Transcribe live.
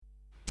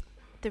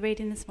The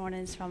reading this morning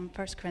is from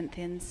 1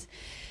 Corinthians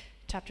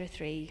chapter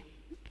 3,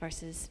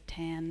 verses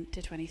 10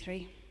 to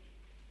 23.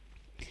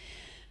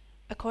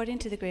 According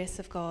to the grace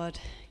of God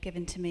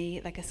given to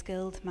me like a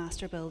skilled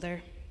master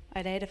builder,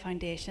 I laid a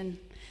foundation,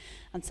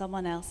 and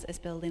someone else is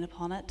building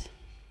upon it.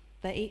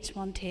 Let each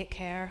one take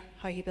care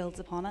how he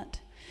builds upon it.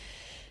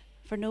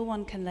 For no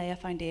one can lay a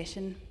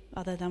foundation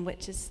other than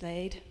which is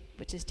laid,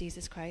 which is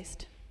Jesus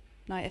Christ.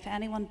 Now if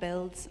anyone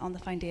builds on the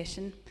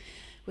foundation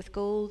with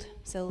gold,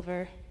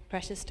 silver,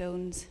 precious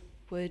stones,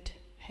 wood,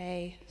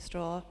 hay,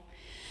 straw,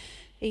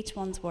 each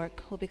one's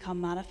work will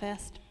become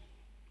manifest,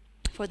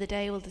 for the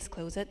day will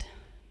disclose it,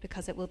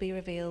 because it will be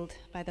revealed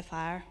by the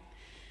fire,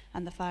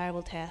 and the fire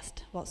will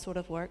test what sort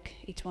of work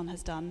each one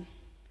has done.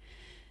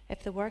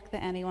 If the work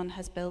that anyone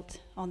has built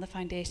on the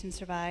foundation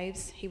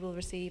survives, he will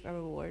receive a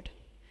reward.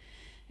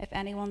 If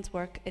anyone's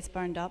work is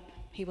burned up,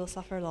 he will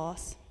suffer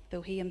loss,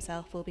 though he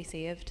himself will be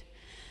saved,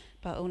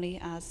 but only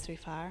as through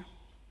fire.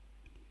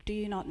 Do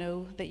you not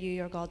know that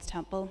you are God's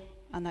temple,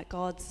 and that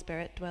God's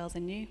Spirit dwells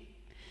in you?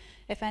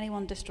 If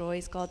anyone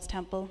destroys God's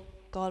temple,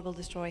 God will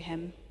destroy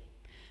him.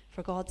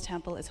 For God's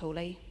temple is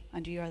holy,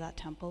 and you are that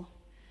temple.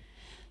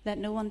 Let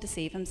no one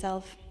deceive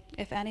himself.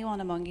 If anyone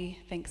among you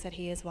thinks that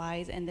he is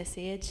wise in this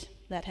age,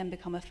 let him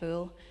become a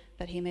fool,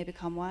 that he may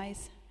become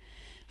wise.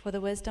 For the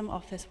wisdom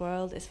of this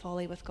world is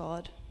folly with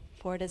God.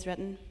 For it is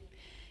written,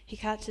 He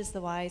catches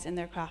the wise in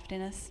their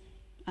craftiness.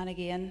 And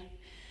again,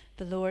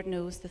 the Lord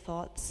knows the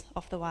thoughts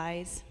of the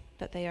wise,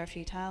 that they are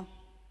futile.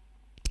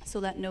 So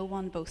let no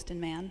one boast in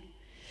men.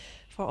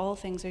 For all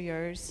things are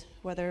yours,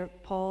 whether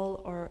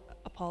Paul or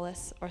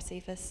Apollos or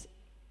Cephas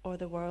or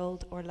the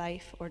world or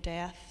life or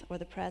death or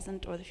the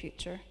present or the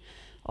future.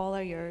 All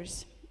are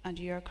yours, and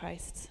you are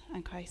Christ's,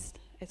 and Christ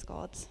is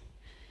God's.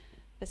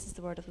 This is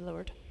the word of the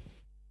Lord.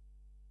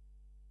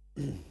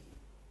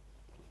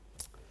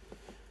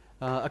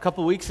 A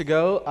couple weeks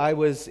ago, I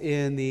was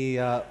in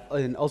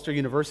Ulster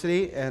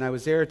University, and I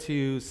was there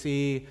to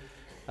see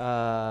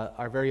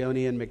our very own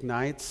Ian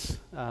McKnight's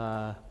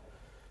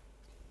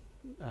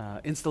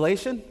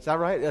installation. Is that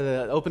right?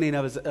 The opening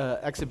of his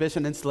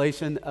exhibition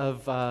installation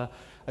of a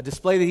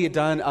display that he had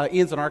done.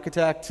 Ian's an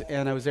architect,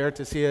 and I was there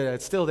to see it.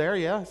 It's still there,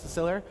 yeah? It's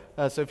still there?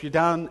 So if you're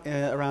down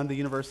around the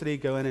university,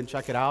 go in and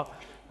check it out.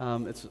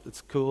 It's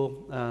a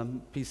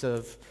cool piece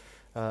of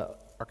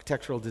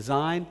architectural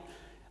design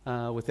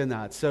within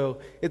that. So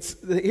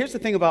here's the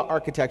thing about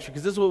architecture,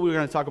 because this is what we're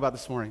going to talk about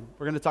this morning.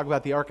 We're going to talk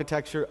about the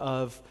architecture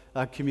of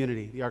a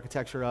community, the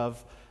architecture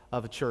of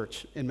a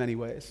church in many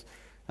ways.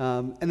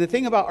 And the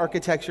thing about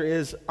architecture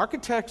is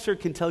architecture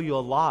can tell you a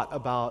lot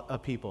about a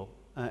people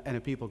and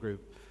a people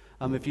group.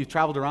 If you've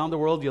traveled around the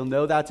world, you'll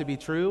know that to be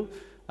true.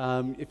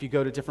 If you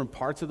go to different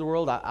parts of the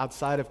world,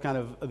 outside of kind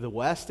of the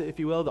West, if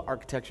you will, the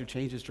architecture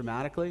changes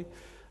dramatically.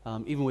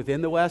 Even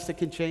within the West, it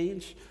can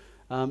change.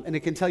 And it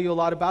can tell you a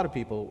lot about a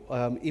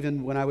people.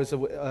 Even when I was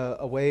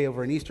away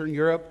over in Eastern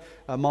Europe,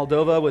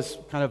 Moldova was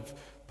kind of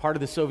part of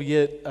the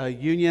Soviet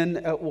Union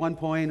at one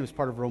point. It was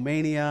part of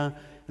Romania.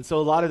 And so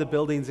a lot of the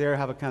buildings there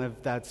have a kind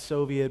of that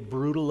Soviet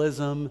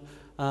brutalism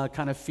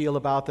kind of feel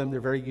about them.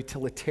 They're very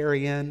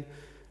utilitarian.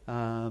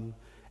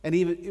 And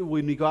even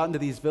when we got into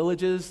these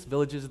villages,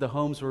 the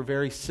homes were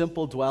very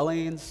simple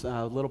dwellings,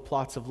 little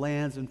plots of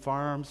lands and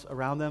farms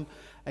around them.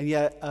 And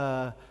yet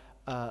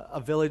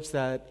a village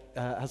that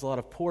has a lot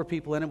of poor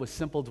people in it with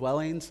simple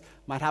dwellings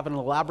might have an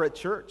elaborate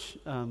church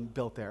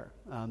built there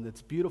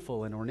that's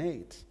beautiful and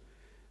ornate.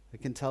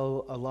 It can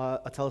tell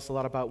us a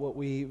lot about what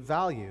we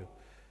value.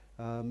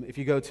 If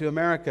you go to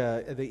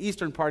America, the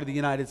eastern part of the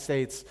United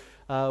States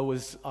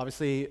was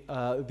obviously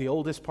the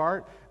oldest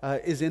part,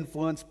 is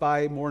influenced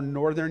by more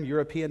northern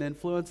European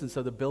influence, and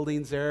so the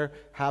buildings there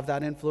have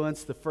that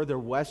influence. The further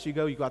west you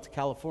go out to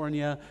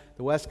California,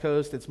 the West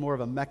Coast, it's more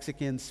of a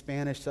Mexican,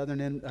 Spanish,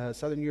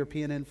 Southern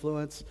European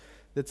influence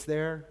that's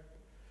there.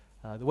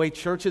 The way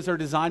churches are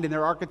designed in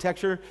their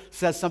architecture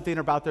says something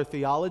about their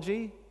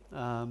theology.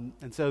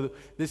 And so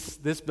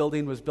this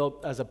building was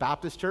built as a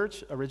Baptist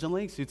church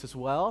originally, suits us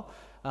well.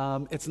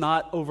 It's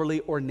not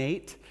overly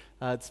ornate.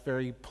 It's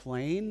very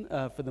plain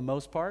for the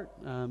most part,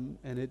 and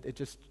it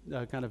just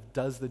kind of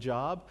does the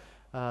job.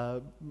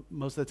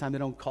 Most of the time they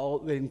didn't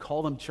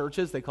call them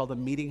churches, they call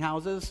them meeting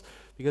houses,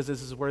 because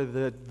this is where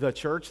the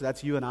church,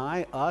 that's you and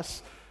I,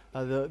 us,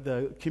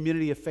 the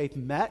community of faith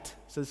met.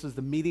 So this is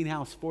the meeting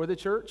house for the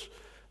church.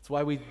 That's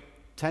why we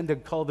tend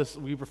to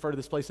we refer to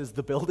this place as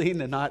the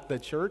building and not the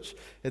church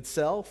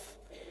itself.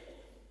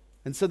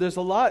 And so there's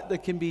a lot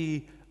that can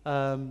be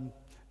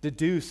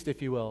deduced,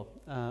 if you will,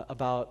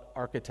 about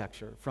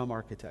architecture, from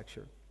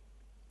architecture.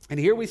 And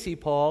here we see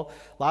Paul.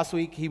 Last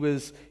week he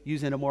was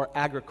using a more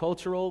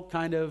agricultural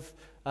kind of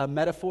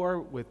metaphor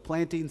with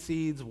planting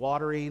seeds,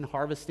 watering,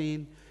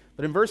 harvesting.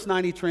 But in verse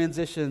 9 he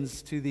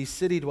transitions to the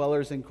city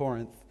dwellers in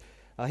Corinth.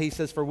 He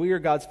says, "For we are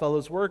God's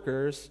fellow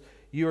workers,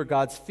 you are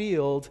God's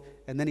field,"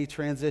 and then he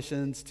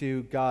transitions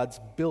to God's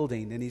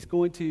building. And he's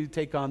going to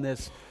take on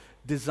this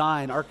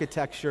design,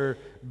 architecture,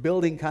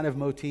 building kind of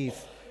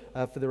motif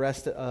for the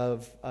rest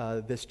of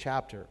this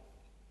chapter.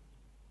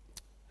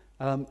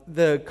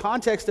 The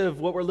context of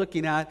what we're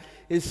looking at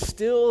is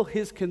still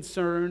his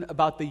concern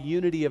about the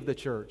unity of the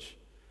church.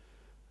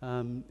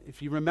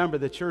 If you remember,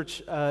 the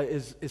church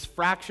is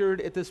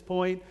fractured at this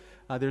point.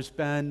 There's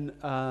been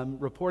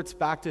reports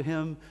back to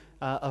him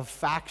of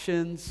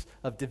factions,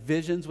 of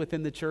divisions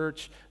within the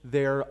church.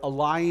 They're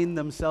aligning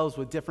themselves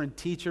with different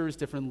teachers,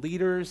 different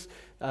leaders,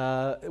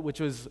 which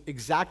was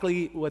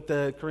exactly what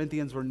the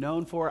Corinthians were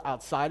known for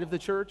outside of the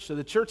church. So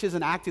the church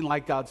isn't acting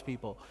like God's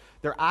people.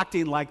 They're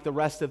acting like the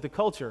rest of the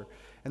culture.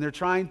 And they're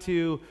trying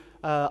to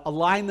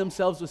align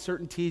themselves with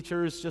certain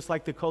teachers, just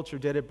like the culture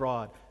did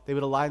abroad. They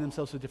would align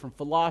themselves with different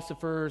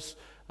philosophers,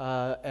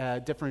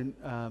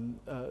 different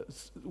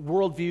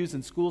worldviews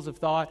and schools of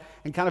thought,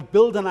 and kind of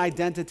build an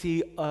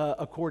identity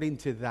according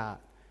to that.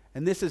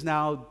 And this is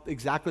now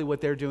exactly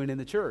what they're doing in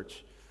the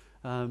church.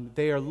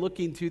 They are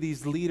looking to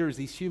these leaders,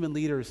 these human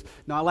leaders.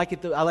 No, I like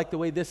it. I like the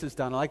way this is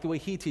done. I like the way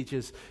he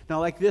teaches. No, I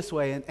like this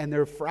way. And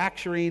they're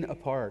fracturing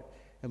apart.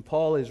 And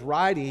Paul is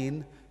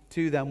writing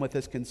to them with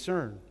his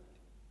concern.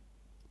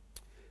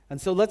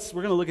 And so we're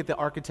going to look at the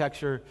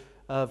architecture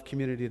of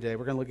community today.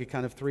 We're going to look at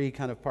kind of three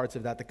kind of parts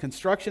of that: the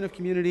construction of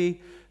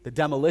community, the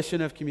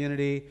demolition of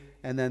community,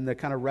 and then the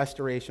kind of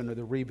restoration or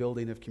the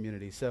rebuilding of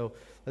community. So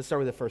let's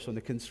start with the first one,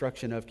 the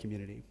construction of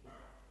community.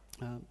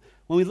 When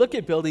we look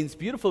at buildings,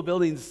 beautiful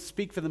buildings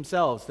speak for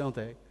themselves, don't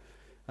they?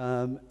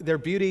 Their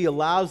beauty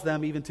allows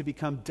them even to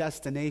become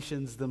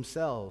destinations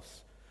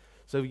themselves.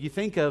 So you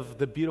think of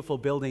the beautiful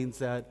buildings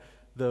that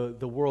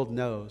the world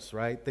knows,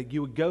 right? That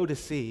you would go to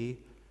see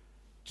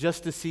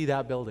just to see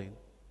that building.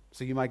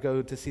 So you might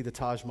go to see the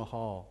Taj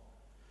Mahal.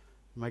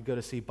 You might go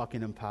to see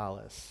Buckingham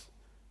Palace,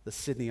 the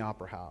Sydney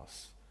Opera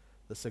House,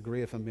 the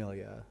Sagrada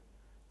Familia,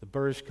 the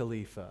Burj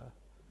Khalifa,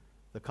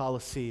 the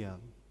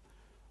Colosseum.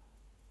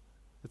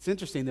 It's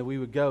interesting that we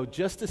would go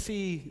just to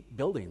see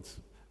buildings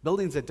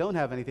that don't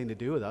have anything to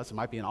do with us. It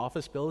might be an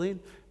office building.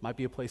 It might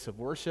be a place of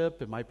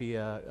worship. It might be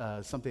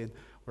something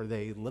where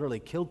they literally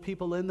killed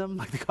people in them,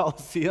 like the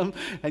Colosseum,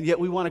 and yet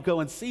we want to go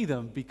and see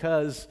them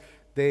because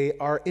they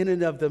are in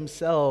and of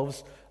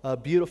themselves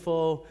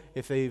beautiful.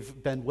 If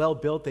they've been well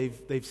built,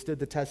 they've stood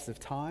the test of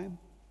time.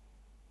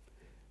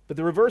 But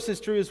the reverse is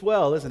true as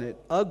well, isn't it?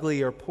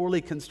 Ugly or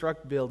poorly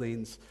constructed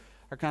buildings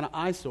are kind of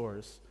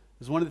eyesores.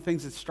 It's one of the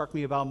things that struck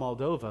me about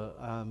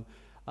Moldova.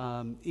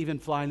 Even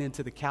flying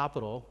into the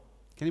capital.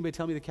 Can anybody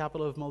tell me the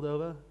capital of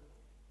Moldova?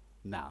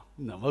 No.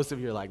 Most of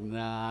you are like,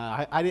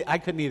 nah. I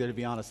couldn't either, to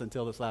be honest,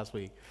 until this last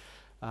week.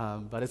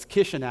 But it's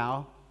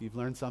Chisinau. You've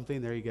learned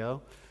something. There you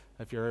go.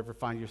 If you ever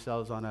find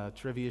yourselves on a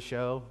trivia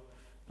show,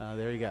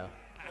 there you go.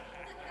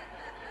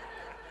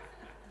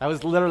 That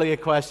was literally a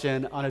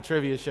question on a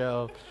trivia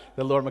show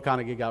that Lord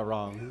McConaughey got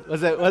wrong.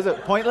 Was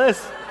it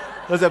pointless?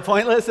 Was it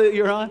pointless that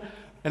you were on?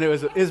 And it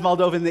was, is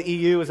Moldova in the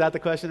EU? Was that the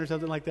question or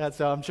something like that?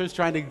 So I'm just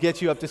trying to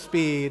get you up to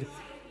speed.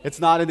 It's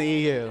not in the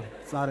EU.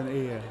 It's not in the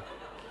EU.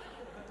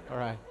 All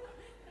right.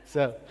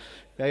 So,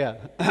 yeah.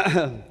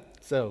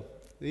 So,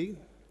 see?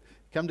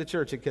 Come to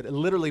church. It could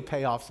literally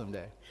pay off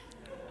someday.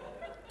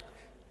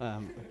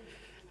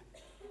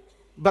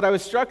 But I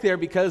was struck there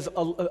because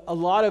a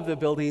lot of the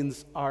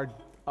buildings are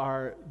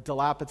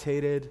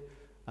dilapidated,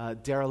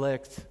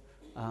 derelict,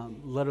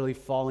 literally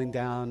falling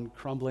down,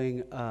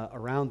 crumbling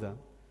around them.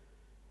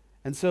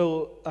 And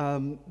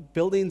so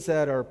buildings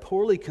that are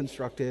poorly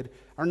constructed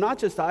are not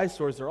just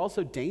eyesores, they're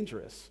also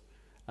dangerous.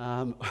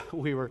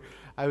 We were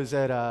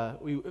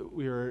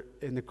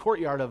in the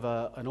courtyard of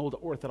an old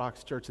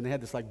Orthodox church, and they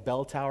had this like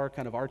bell tower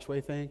kind of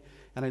archway thing,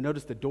 and I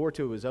noticed the door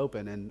to it was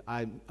open, and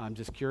I'm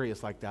just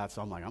curious like that,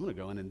 so I'm like, I'm going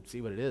to go in and see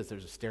what it is.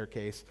 There's a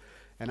staircase,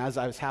 and as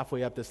I was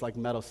halfway up this like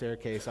metal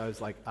staircase, I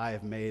was like, I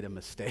have made a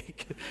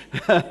mistake.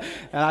 And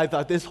I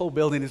thought this whole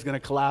building is going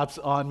to collapse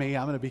on me.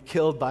 I'm going to be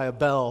killed by a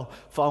bell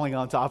falling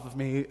on top of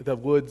me. The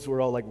woods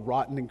were all like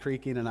rotten and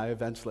creaking, and I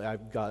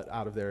got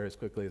out of there as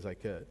quickly as I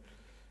could.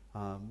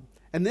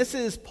 And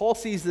Paul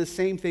sees the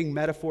same thing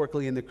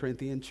metaphorically in the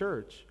Corinthian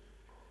church.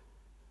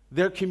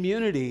 Their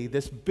community,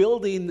 this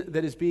building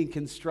that is being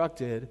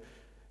constructed,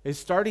 is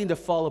starting to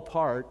fall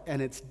apart,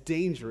 and it's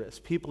dangerous.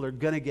 People are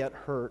going to get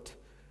hurt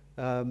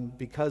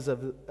because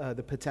of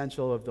the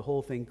potential of the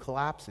whole thing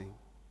collapsing.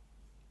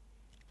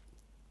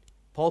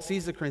 Paul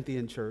sees the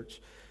Corinthian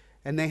church,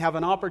 and they have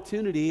an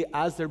opportunity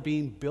as they're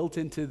being built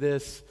into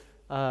this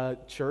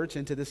church,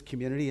 into this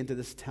community, into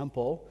this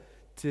temple,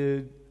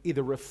 to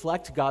either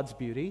reflect God's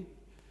beauty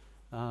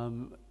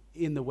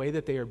in the way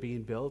that they are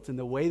being built, in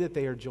the way that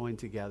they are joined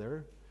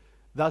together,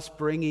 thus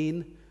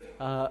bringing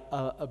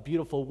a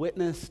beautiful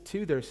witness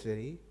to their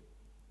city,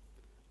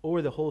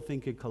 or the whole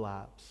thing could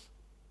collapse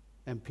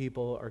and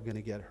people are going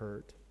to get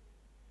hurt.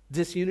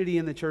 Disunity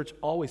in the church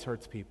always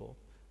hurts people.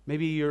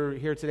 Maybe you're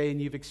here today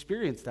and you've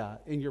experienced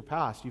that in your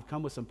past. You've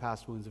come with some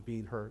past wounds of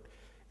being hurt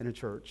in a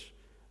church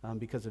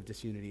because of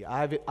disunity.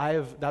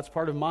 That's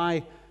part of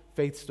my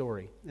faith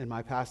story in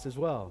my past as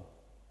well.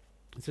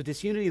 So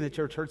disunity in the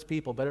church hurts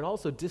people, but it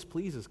also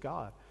displeases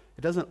God.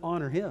 It doesn't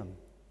honor Him.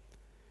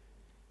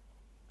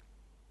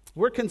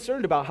 We're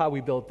concerned about how we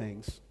build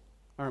things,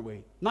 aren't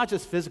we? Not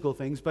just physical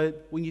things,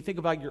 but when you think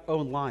about your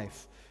own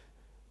life,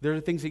 There are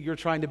things that you're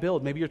trying to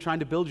build. Maybe you're trying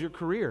to build your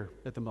career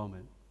at the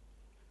moment.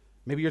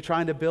 Maybe you're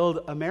trying to build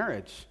a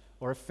marriage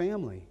or a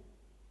family.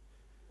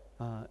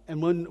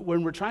 And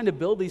when we're trying to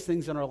build these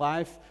things in our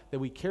life that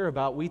we care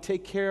about, we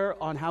take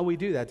care on how we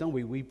do that, don't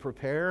we? We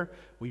prepare,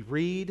 we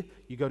read,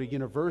 you go to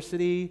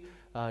university,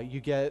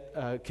 you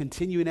get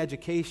continuing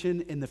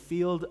education in the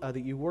field that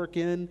you work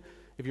in.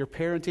 If you're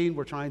parenting,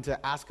 we're trying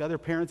to ask other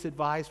parents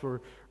advice. We're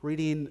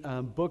reading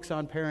books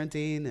on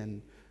parenting.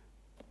 And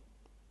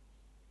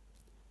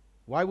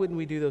why wouldn't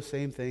we do those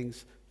same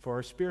things for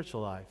our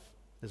spiritual life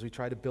as we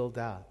try to build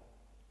that?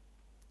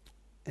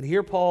 And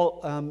here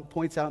Paul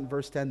points out in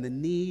verse 10 the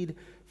need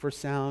for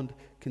sound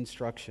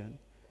construction.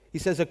 He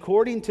says,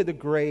 according to the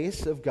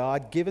grace of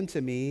God given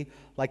to me,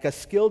 like a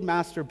skilled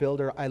master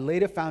builder, I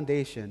laid a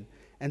foundation,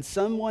 and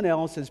someone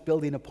else is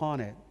building upon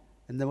it.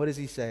 And then what does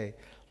he say?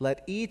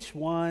 Let each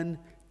one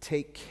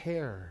take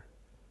care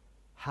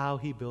how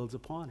he builds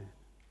upon it.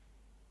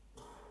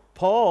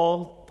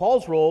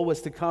 Paul's role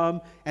was to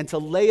come and to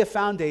lay a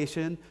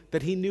foundation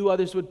that he knew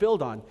others would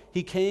build on.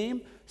 He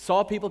came,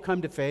 saw people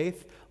come to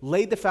faith,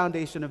 laid the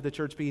foundation of the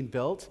church being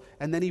built,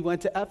 and then he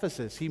went to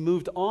Ephesus. He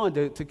moved on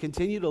to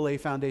continue to lay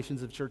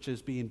foundations of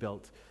churches being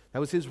built. That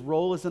was his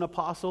role as an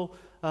apostle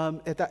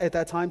at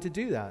that time to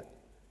do that.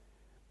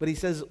 But he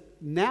says,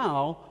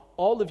 now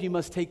all of you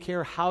must take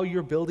care how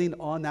you're building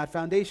on that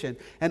foundation.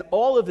 And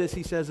all of this,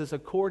 he says, is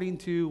according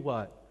to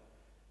what?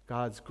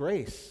 God's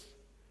grace.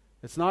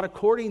 It's not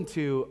according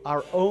to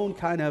our own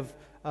kind of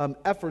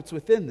efforts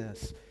within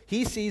this.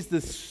 He sees the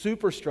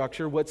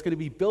superstructure, what's going to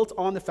be built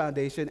on the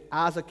foundation,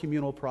 as a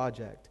communal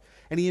project.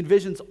 And he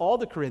envisions all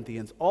the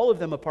Corinthians, all of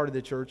them a part of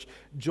the church,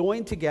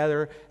 joined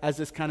together as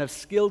this kind of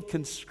skilled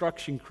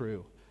construction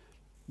crew,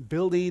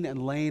 building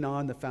and laying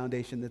on the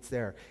foundation that's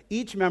there.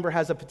 Each member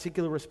has a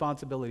particular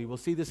responsibility. We'll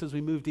see this as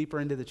we move deeper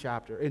into the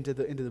chapter, into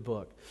the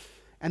book.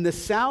 And the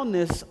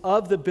soundness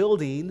of the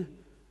building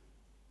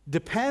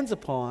depends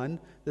upon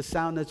the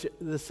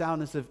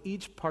soundness of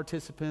each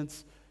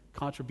participant's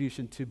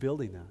contribution to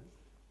building that.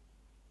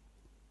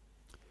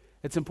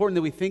 It's important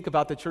that we think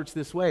about the church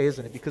this way,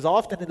 isn't it? Because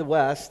often in the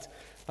West,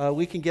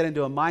 we can get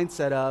into a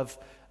mindset of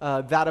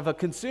that of a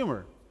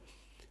consumer.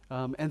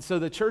 And so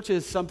the church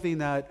is something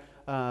that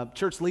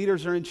church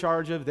leaders are in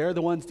charge of. They're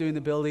the ones doing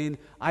the building.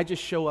 I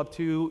just show up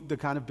to the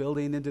kind of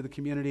building into the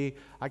community.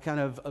 I kind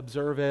of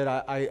observe it.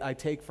 I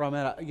take from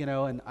it,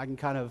 and I can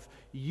kind of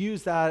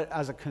use that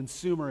as a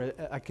consumer.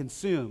 I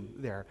consume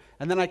there.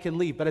 And then I can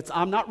leave. But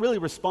I'm not really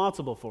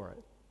responsible for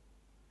it.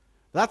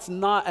 That's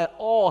not at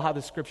all how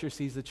the Scripture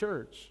sees the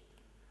church.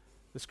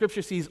 The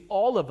Scripture sees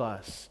all of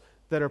us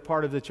that are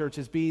part of the church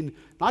as being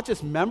not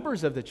just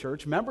members of the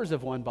church, members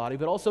of one body,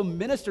 but also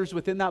ministers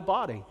within that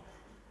body.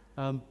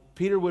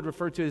 Peter would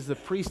refer to as the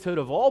priesthood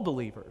of all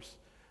believers.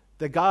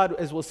 That God,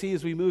 as we'll see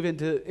as we move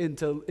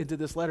into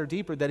this letter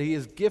deeper, that he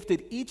has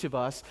gifted each of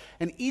us,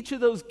 and each of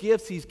those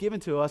gifts he's given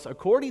to us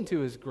according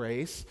to his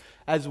grace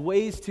as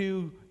ways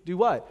to do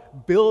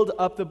what? Build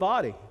up the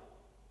body.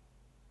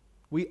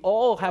 We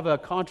all have a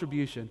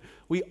contribution.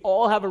 We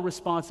all have a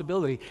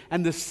responsibility.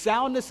 And the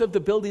soundness of the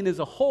building as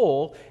a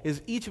whole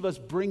is each of us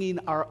bringing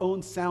our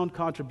own sound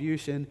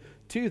contribution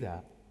to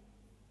that.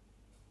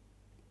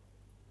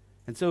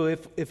 And so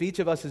if each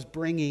of us is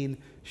bringing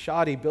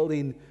shoddy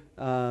building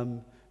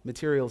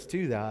materials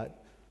to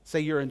that, say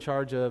you're in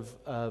charge of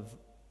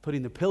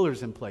putting the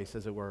pillars in place,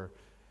 as it were,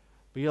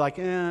 but you're like,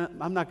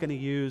 I'm not going to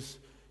use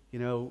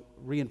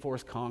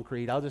reinforced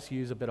concrete. I'll just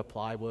use a bit of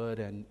plywood,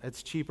 and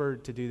it's cheaper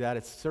to do that.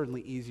 It's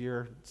certainly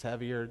easier. It's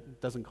heavier. It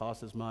doesn't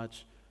cost as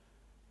much.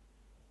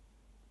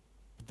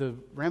 The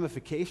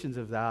ramifications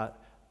of that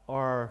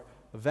are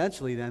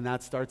eventually then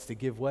that starts to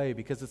give way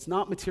because it's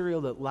not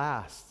material that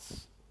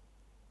lasts.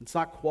 It's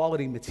not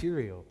quality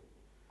material.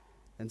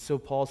 And so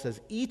Paul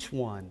says, each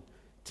one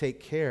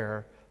take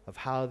care of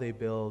how they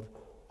build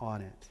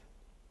on it.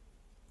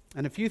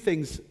 And a few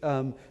things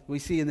we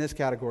see in this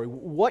category.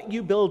 What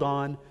you build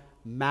on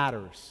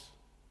matters.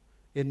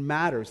 It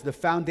matters. The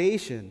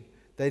foundation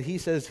that he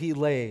says he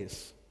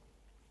lays.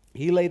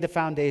 He laid the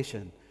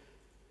foundation.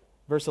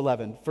 Verse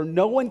 11. For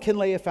no one can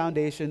lay a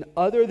foundation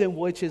other than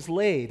which is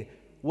laid.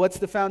 What's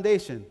the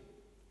foundation?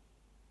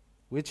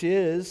 Which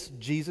is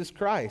Jesus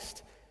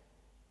Christ.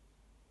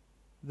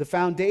 The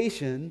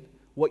foundation,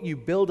 what you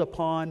build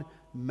upon,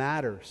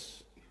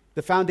 matters.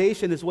 The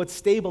foundation is what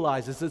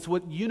stabilizes. It's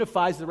what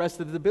unifies the rest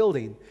of the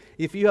building.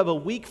 If you have a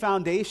weak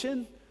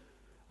foundation,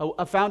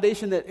 a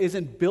foundation that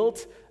isn't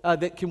built,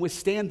 that can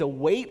withstand the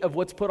weight of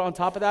what's put on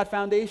top of that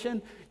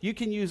foundation, you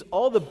can use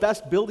all the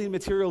best building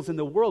materials in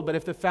the world, but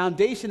if the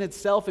foundation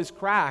itself is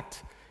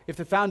cracked, if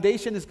the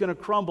foundation is going to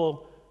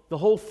crumble, the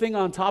whole thing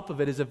on top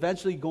of it is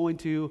eventually going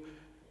to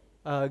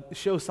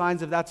show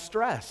signs of that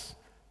stress.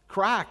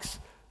 Cracks,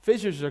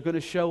 fissures are going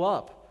to show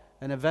up.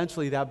 And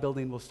eventually that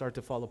building will start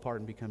to fall apart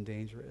and become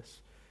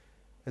dangerous.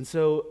 And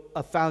so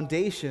a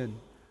foundation,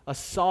 a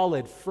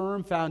solid,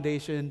 firm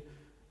foundation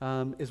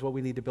is what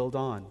we need to build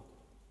on.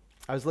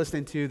 I was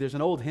listening to, there's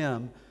an old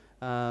hymn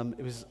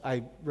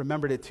I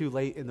remembered it too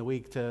late in the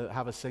week to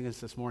have us sing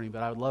this morning,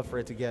 but I would love for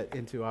it to get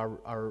into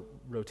our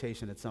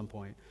rotation at some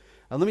point.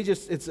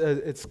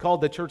 It's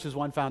called The Church is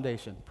One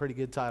Foundation. Pretty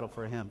good title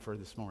for a hymn for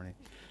this morning.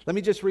 Let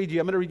me just read you.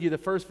 I'm going to read you the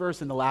first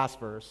verse and the last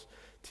verse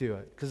to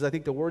it, because I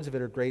think the words of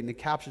it are great and it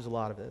captures a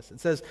lot of this. It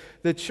says,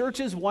 "The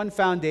church's one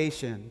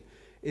foundation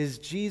is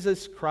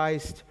Jesus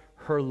Christ,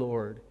 her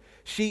Lord.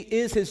 She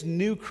is his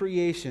new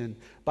creation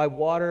by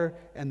water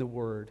and the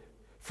word.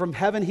 From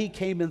heaven he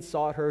came and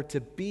sought her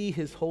to be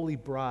his holy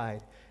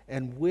bride,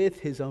 and with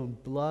his own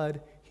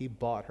blood he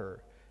bought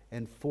her,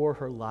 and for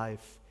her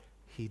life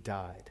he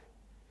died.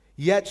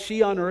 Yet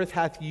she on earth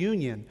hath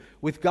union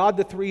with God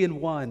the three in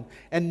one,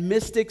 and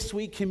mystic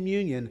sweet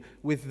communion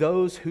with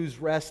those whose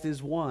rest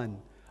is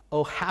won.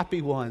 O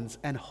happy ones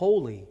and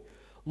holy,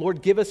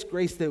 Lord, give us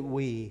grace that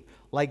we,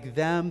 like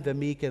them, the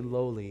meek and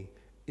lowly,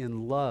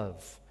 in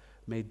love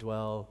may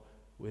dwell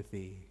with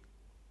thee."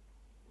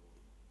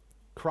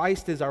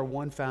 Christ is our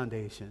one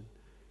foundation.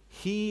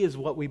 He is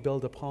what we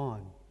build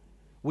upon.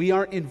 We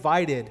aren't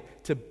invited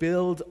to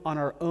build on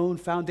our own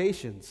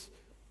foundations.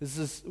 This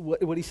is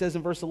what he says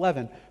in verse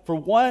 11. For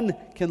no one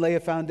can lay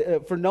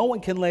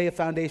a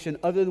foundation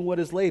other than what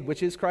is laid,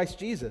 which is Christ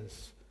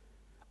Jesus.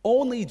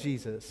 Only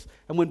Jesus.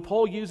 And when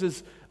Paul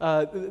uses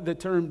the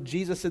term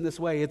Jesus in this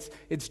way,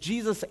 it's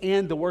Jesus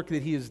and the work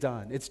that he has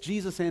done. It's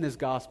Jesus and his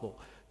gospel.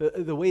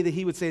 The way that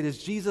he would say it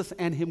is Jesus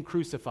and him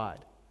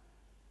crucified.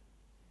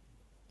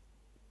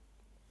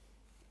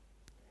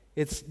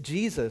 It's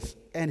Jesus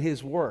and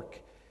his work,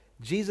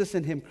 Jesus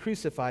and him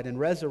crucified and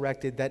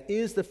resurrected, that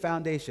is the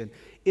foundation.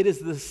 It is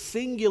the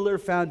singular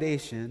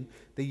foundation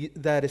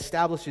that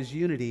establishes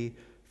unity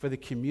for the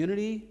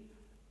community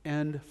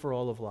and for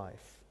all of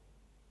life.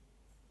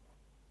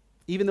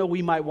 Even though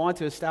we might want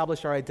to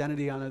establish our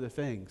identity on other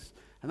things.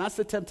 And that's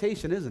the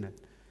temptation, isn't it?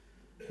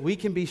 We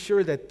can be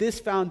sure that this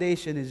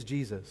foundation is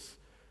Jesus.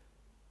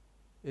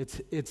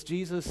 It's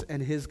Jesus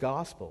and his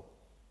gospel.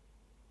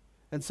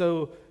 And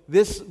so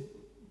this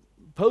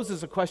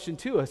poses a question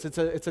to us.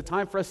 It's a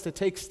time for us to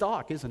take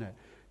stock, isn't it?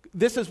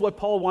 This is what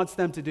Paul wants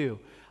them to do.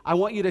 I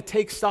want you to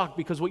take stock,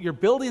 because what you're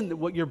building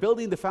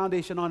the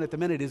foundation on at the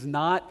minute is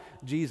not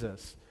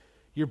Jesus.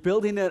 You're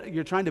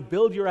trying to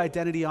build your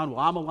identity on, well,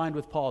 I'm aligned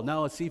with Paul.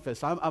 No, it's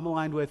Cephas. I'm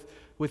aligned with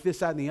this,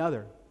 that, and the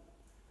other.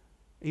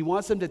 He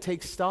wants them to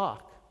take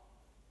stock.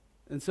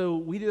 And so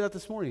we do that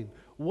this morning.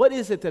 What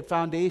is it that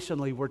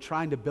foundationally we're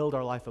trying to build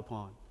our life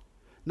upon?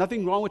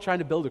 Nothing wrong with trying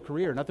to build a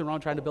career. Nothing wrong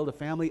with trying to build a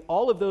family.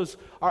 All of those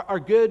are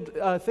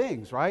good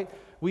things, right?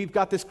 We've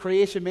got this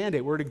creation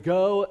mandate. We're to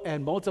go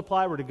and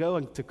multiply. We're to go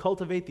and to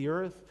cultivate the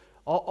earth.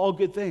 All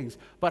good things.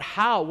 But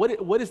how?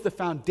 What is the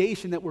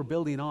foundation that we're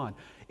building on?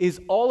 Is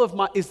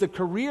the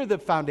career the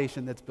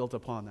foundation that's built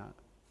upon that?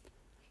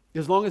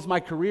 As long as my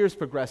career is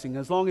progressing,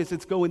 as long as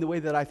it's going the way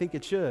that I think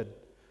it should,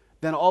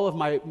 then all of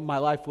my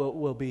life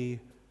will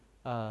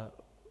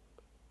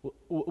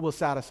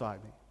satisfy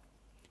me.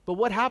 But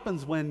what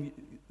happens when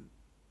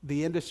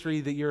the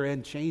industry that you're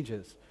in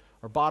changes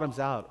or bottoms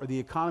out, or the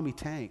economy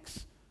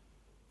tanks,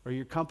 or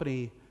your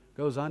company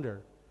goes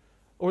under,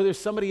 or there's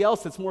somebody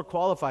else that's more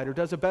qualified or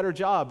does a better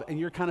job and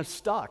you're kind of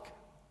stuck?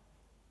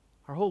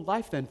 Our whole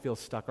life then feels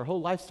stuck. Our whole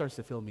life starts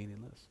to feel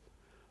meaningless.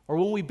 Or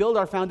when we build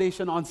our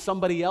foundation on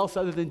somebody else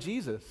other than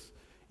Jesus,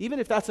 even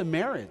if that's a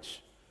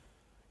marriage,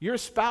 your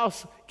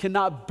spouse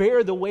cannot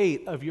bear the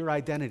weight of your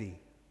identity.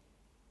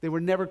 They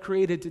were never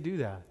created to do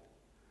that.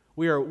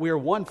 We are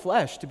one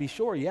flesh, to be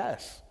sure,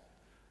 yes.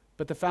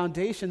 But the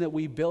foundation that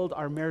we build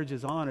our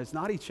marriages on is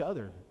not each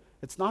other.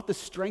 It's not the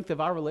strength of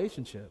our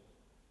relationship.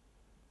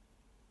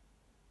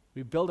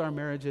 We build our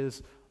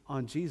marriages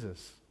on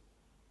Jesus.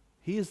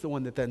 He is the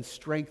one that then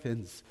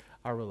strengthens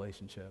our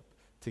relationship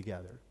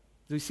together.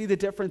 Do you see the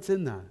difference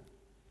in that?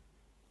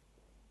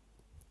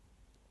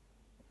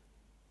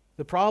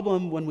 The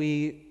problem when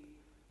we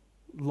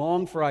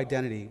long for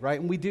identity, right?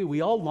 And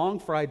we all long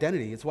for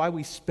identity. It's why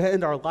we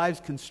spend our lives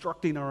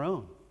constructing our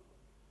own.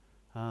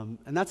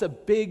 And that's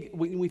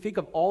when we think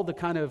of all the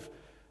kind of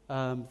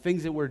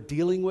things that we're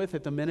dealing with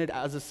at the minute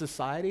as a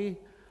society,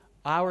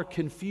 our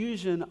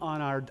confusion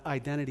on our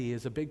identity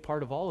is a big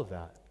part of all of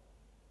that.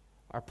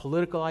 Our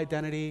political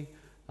identity,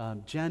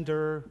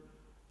 gender,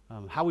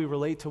 how we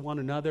relate to one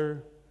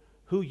another,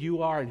 who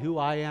you are and who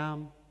I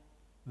am,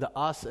 the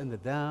us and the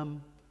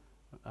them,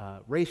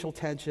 racial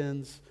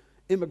tensions,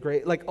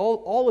 like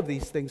all of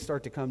these things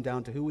start to come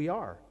down to who we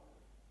are.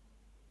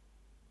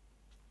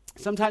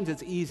 Sometimes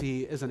it's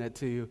easy, isn't it,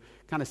 to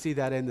kind of see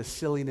that in the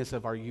silliness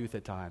of our youth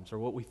at times, or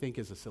what we think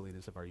is the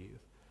silliness of our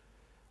youth.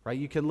 Right?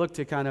 You can look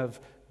to kind of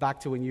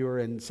back to when you were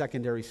in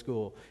secondary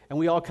school, and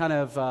we all kind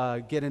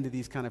of get into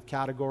these kind of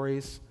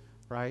categories,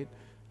 right?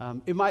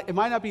 It might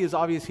not be as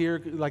obvious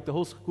here, like the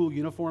whole school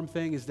uniform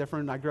thing is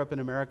different. I grew up in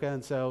America,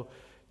 and so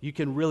you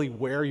can really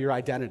wear your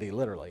identity,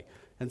 literally.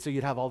 And so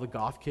you'd have all the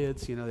goth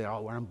kids, they're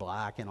all wearing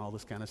black and all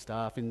this kind of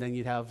stuff. And then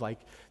you'd have like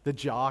the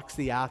jocks,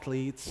 the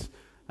athletes.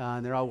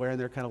 and they're all wearing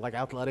their kind of like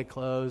athletic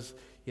clothes.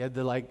 You had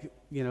the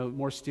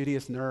more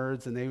studious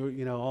nerds, and they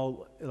were,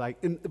 all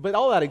but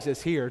all that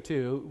exists here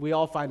too. We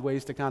all find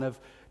ways to kind of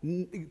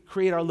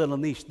create our little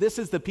niche. This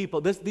is the people,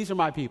 these are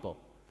my people.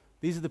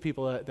 These are the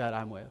people that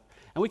I'm with.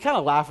 And we kind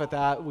of laugh at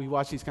that. We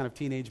watch these kind of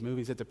teenage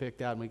movies that depict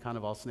that, and we kind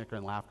of all snicker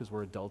and laugh because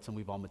we're adults and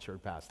we've all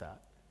matured past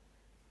that.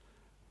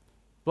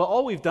 But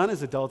all we've done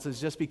as adults is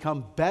just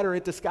become better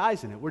at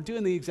disguising it. We're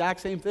doing the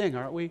exact same thing,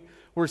 aren't we?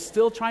 We're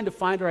still trying to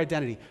find our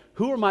identity.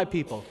 Who are my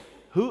people?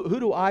 Who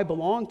do I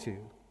belong to?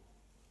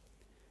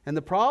 And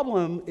the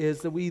problem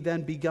is that we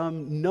then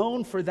become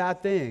known for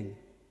that thing.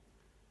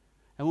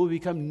 And when we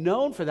become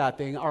known for that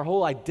thing, our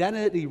whole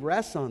identity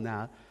rests on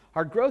that.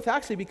 Our growth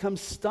actually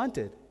becomes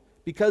stunted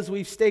because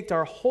we've staked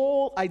our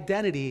whole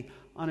identity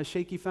on a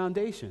shaky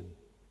foundation.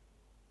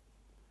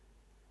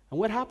 And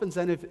what happens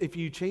then if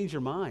you change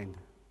your mind?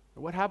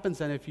 Or what happens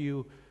then if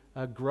you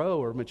grow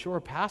or mature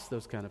past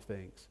those kind of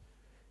things?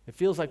 It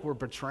feels like we're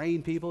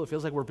betraying people. It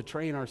feels like we're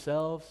betraying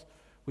ourselves.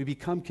 We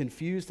become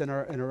confused in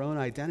our own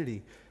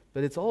identity.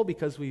 But it's all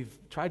because we've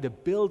tried to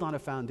build on a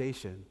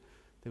foundation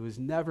that was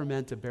never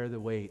meant to bear the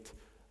weight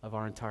of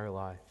our entire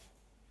life.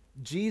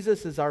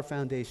 Jesus as our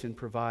foundation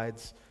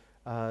provides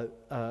an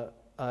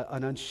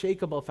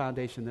unshakable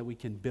foundation that we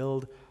can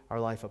build our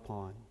life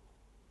upon.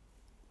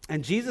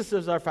 And Jesus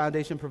as our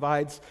foundation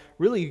provides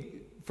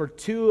really for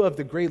two of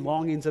the great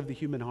longings of the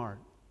human heart.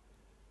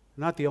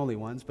 Not the only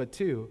ones, but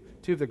two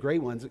of the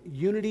great ones.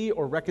 Unity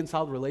or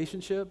reconciled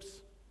relationships.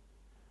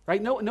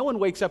 Right? No one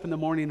wakes up in the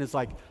morning and is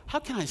like, how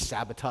can I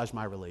sabotage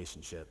my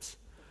relationships?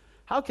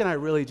 How can I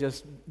really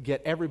just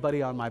get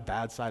everybody on my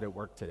bad side at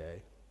work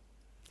today?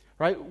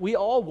 Right? We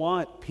all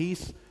want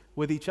peace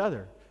with each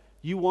other.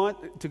 You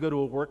want to go to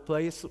a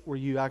workplace where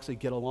you actually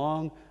get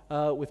along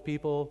with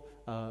people,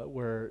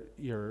 where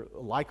you're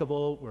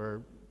likable,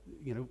 where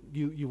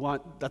you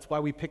want, that's why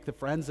we pick the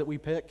friends that we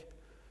pick.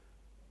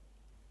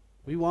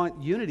 We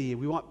want unity.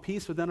 We want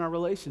peace within our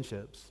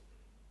relationships.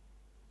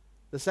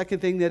 The second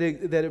thing that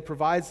it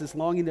provides, this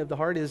longing of the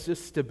heart, is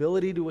just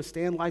stability to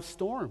withstand life's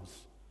storms.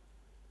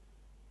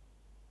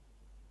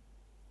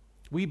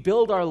 We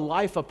build our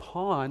life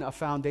upon a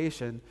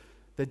foundation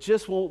that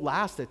just won't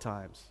last at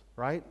times,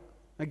 right?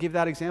 I give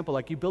that example,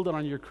 like you build it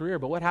on your career,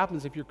 but what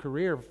happens if your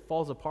career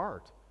falls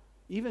apart?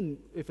 Even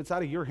if it's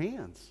out of your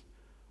hands.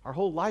 Our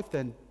whole life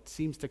then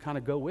seems to kind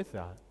of go with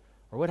that.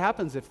 Or what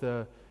happens if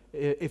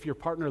your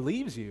partner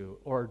leaves you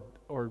or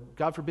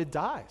God forbid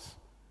dies?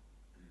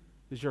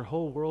 Does your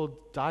whole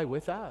world die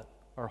with that?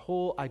 Our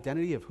whole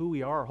identity of who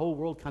we are, our whole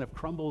world kind of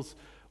crumbles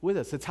with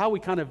us. It's how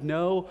we kind of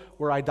know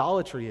where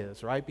idolatry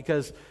is, right?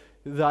 Because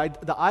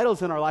the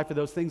idols in our life are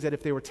those things that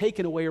if they were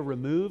taken away or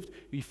removed,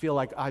 you feel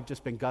like I've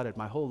just been gutted.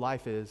 My whole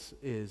life is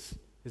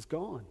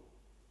gone.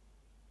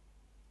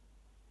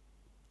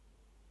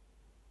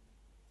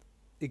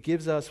 It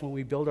gives us, when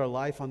we build our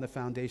life on the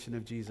foundation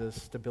of Jesus,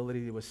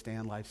 stability to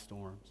withstand life's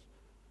storms.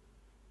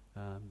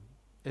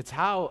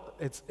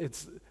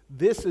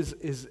 This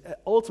is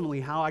ultimately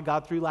how I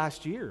got through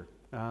last year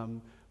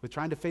with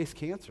trying to face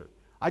cancer.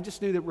 I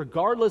just knew that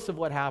regardless of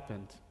what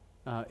happened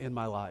in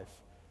my life,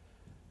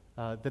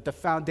 that the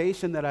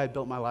foundation that I had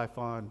built my life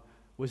on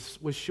was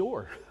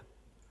sure.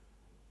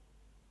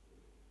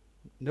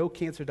 No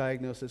cancer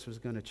diagnosis was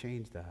going to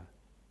change that.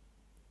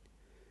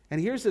 And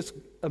here's this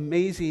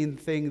amazing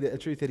thing, a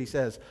truth that he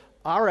says.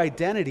 Our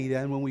identity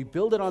then, when we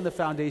build it on the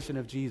foundation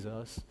of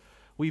Jesus,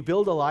 we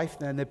build a life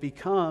then that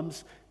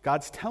becomes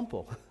God's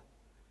temple.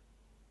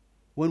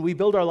 When we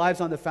build our lives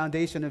on the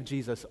foundation of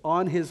Jesus,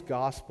 on his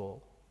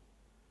gospel,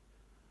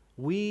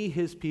 we,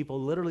 his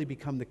people, literally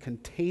become the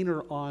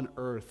container on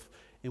earth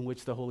in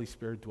which the Holy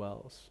Spirit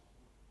dwells.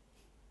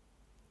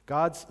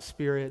 God's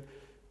Spirit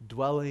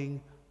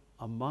dwelling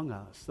among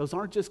us. Those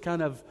aren't just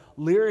kind of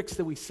lyrics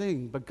that we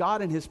sing, but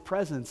God in his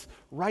presence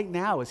right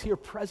now is here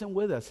present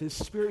with us, his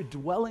Spirit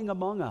dwelling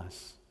among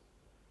us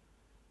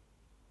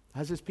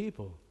as his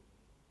people,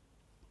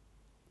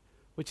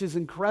 which is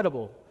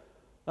incredible.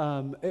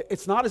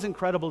 It's not as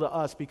incredible to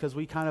us because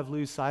we kind of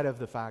lose sight of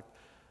the fact,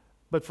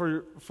 but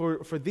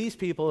for these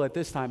people at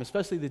this time,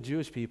 especially the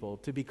Jewish people,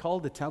 to be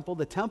called the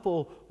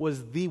temple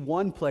was the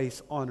one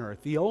place on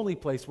earth, the only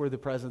place where the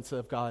presence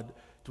of God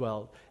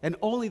dwelled. And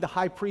only the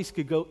high priest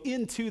could go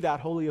into that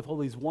Holy of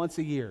Holies once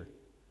a year.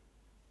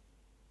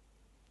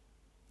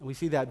 And we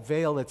see that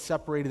veil that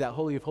separated that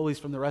Holy of Holies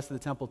from the rest of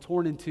the temple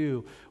torn in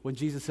two when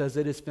Jesus says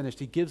it is finished.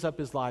 He gives up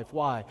his life.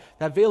 Why?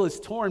 That veil is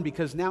torn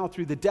because now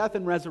through the death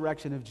and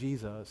resurrection of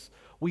Jesus,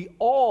 we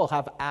all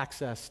have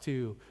access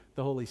to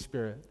the Holy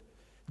Spirit.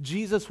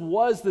 Jesus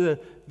was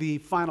the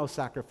final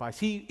sacrifice.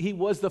 He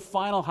was the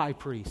final high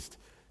priest,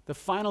 the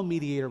final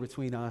mediator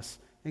between us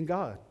and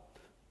God.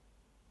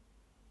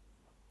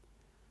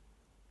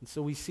 And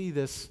so we see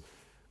this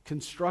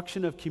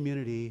construction of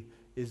community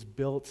is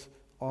built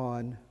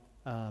on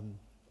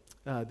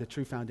the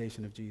true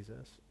foundation of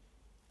Jesus.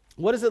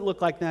 What does it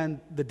look like then,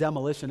 the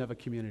demolition of a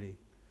community?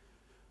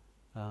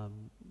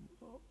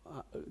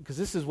 Because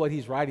this is what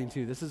he's writing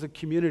to. This is a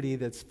community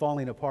that's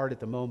falling apart at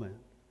the moment.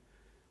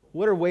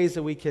 what are ways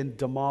that we can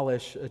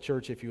demolish a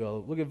church, if you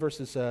will? Look at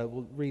verses,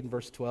 we'll read in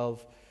verse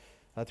 12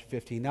 through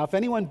 15. Now, if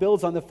anyone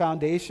builds on the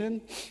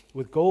foundation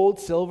with gold,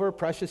 silver,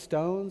 precious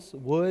stones,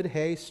 wood,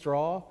 hay,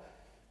 straw,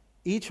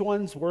 each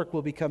one's work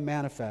will become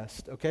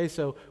manifest. Okay,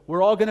 so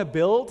we're all going to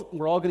build.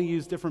 We're all going to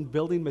use different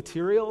building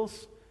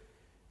materials.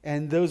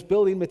 And those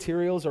building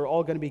materials are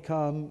all going to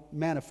become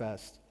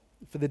manifest.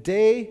 For the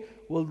day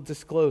will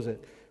disclose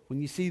it. When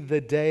you see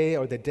the day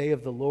or the day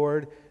of the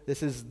Lord,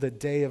 this is the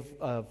day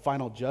of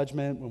final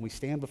judgment when we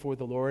stand before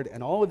the Lord.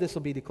 And all of this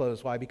will be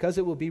disclosed. Why? Because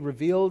it will be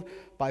revealed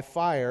by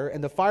fire.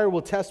 And the fire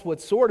will test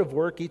what sort of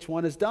work each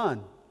one has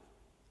done.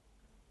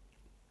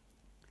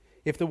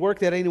 If the work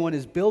that anyone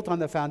has built on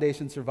the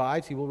foundation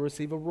survives, he will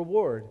receive a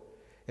reward.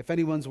 If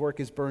anyone's work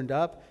is burned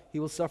up, he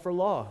will suffer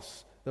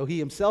loss, though he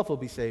himself will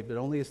be saved, but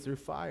only as through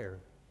fire.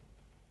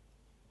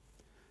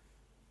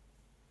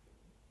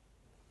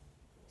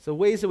 So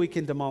ways that we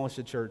can demolish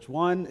a church.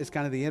 One is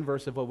kind of the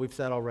inverse of what we've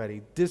said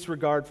already.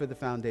 Disregard for the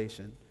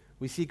foundation.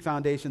 We seek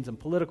foundations in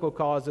political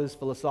causes,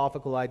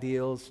 philosophical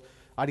ideals,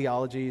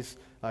 ideologies,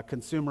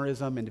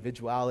 consumerism,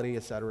 individuality,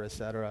 et cetera, et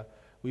cetera.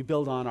 We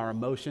build on our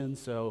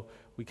emotions, so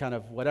we kind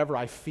of, whatever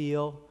I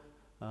feel,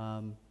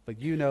 but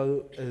you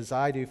know, as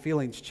I do,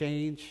 feelings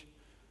change.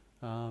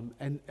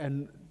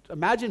 And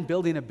imagine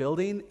building a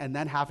building and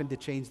then having to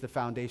change the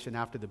foundation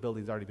after the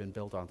building's already been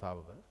built on top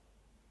of it.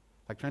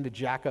 Like trying to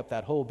jack up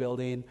that whole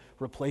building,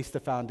 replace the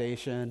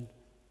foundation.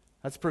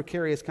 That's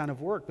precarious kind of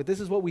work. But this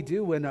is what we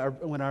do when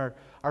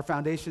our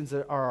foundations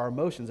are our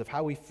emotions of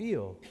how we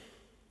feel.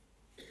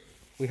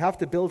 We have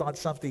to build on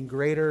something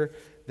greater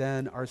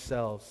than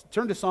ourselves.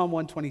 Turn to Psalm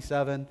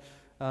 127,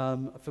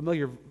 a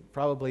familiar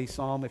probably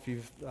psalm if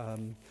you've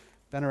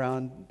been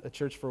around a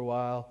church for a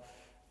while.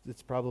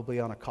 It's probably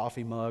on a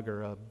coffee mug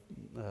or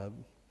a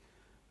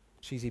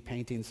cheesy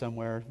painting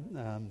somewhere.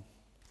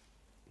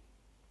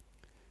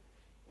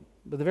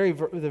 But the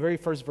very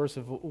first verse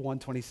of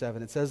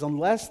 127, it says,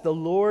 "Unless the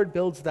Lord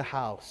builds the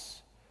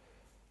house,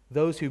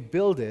 those who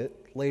build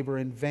it labor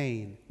in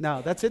vain."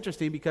 Now, that's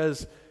interesting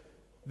because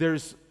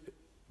there's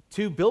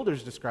two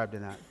builders described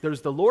in that.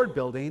 There's the Lord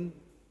building,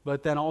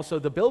 but then also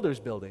the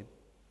builder's building.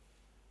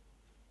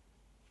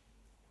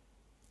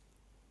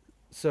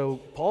 So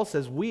Paul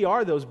says we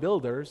are those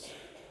builders,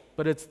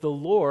 but it's the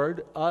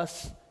Lord,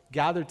 us,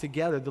 gathered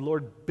together, the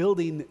Lord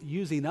building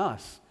using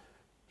us.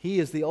 He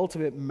is the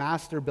ultimate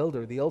master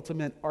builder, the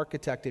ultimate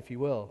architect, if you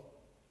will.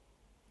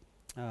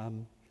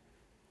 And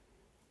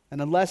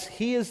unless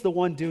he is the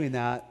one doing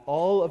that,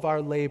 all of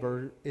our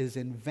labor is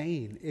in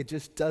vain. It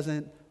just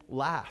doesn't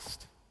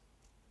last.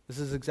 This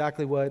is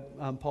exactly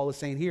what Paul is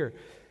saying here.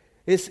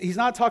 He's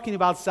not talking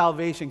about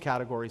salvation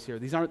categories here.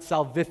 These aren't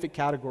salvific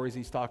categories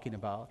he's talking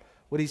about.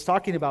 What he's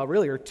talking about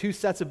really are two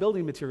sets of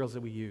building materials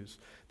that we use.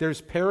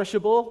 There's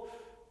perishable,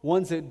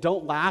 ones that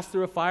don't last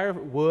through a fire,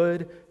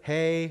 wood,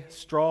 hay,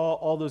 straw,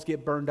 all those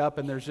get burned up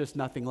and there's just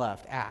nothing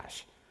left,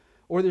 ash.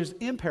 Or there's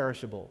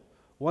imperishable,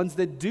 ones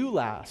that do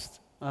last,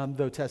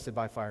 though tested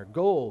by fire,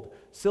 gold,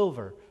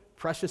 silver,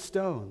 precious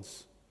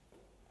stones.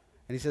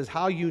 And he says,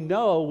 how you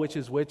know which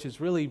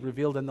is really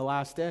revealed in the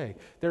last day.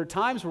 There are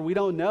times where we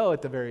don't know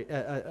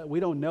we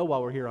don't know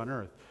while we're here on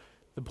earth.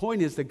 The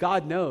point is that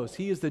God knows.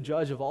 He is the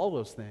judge of all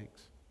those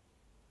things.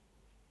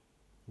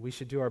 We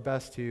should do our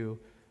best to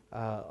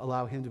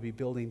allow him to be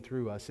building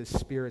through us, his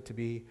Spirit to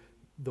be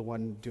the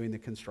one doing the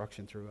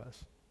construction through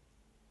us.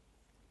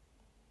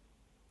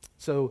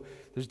 So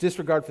there's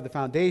disregard for the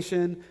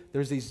foundation.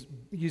 There's these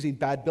using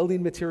bad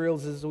building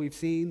materials, as we've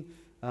seen,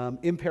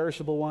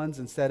 imperishable ones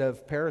instead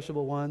of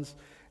perishable ones.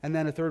 And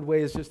then a third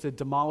way is just to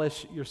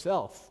demolish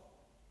yourself.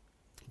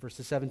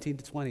 Verses 17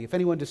 to 20. If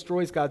anyone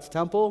destroys God's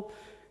temple,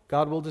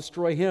 God will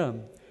destroy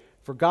him.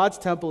 For God's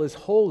temple is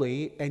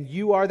holy, and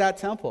you are that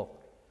temple.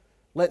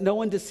 Let no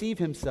one deceive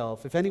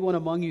himself. If anyone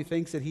among you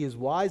thinks that he is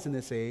wise in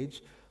this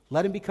age,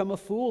 let him become a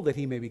fool that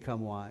he may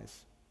become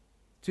wise.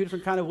 Two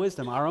different kinds of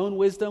wisdom. Our own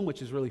wisdom,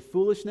 which is really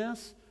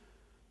foolishness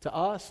to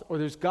us, or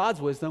there's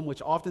God's wisdom,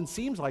 which often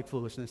seems like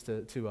foolishness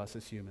to us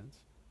as humans.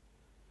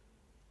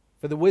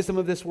 For the wisdom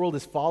of this world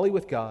is folly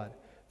with God.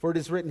 For it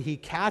is written, he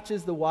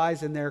catches the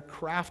wise in their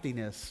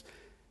craftiness.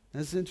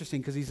 And this is interesting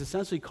because he's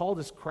essentially called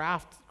us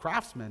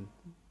craftsmen.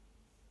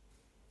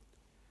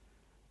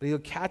 But he'll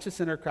catch us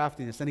in our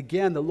craftiness. And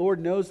again, the Lord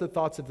knows the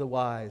thoughts of the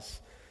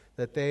wise,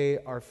 that they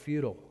are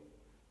futile.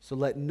 So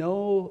let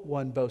no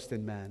one boast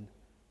in men.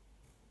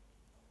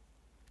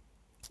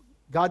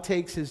 God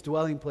takes his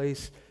dwelling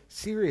place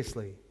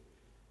seriously.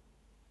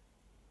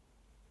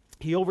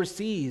 He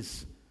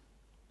oversees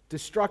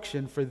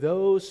destruction for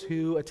those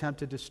who attempt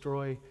to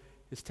destroy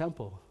his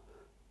temple.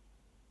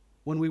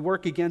 When we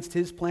work against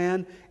his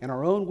plan and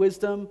our own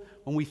wisdom,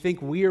 when we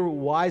think we are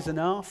wise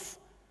enough,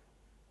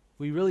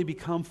 we really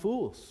become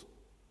fools.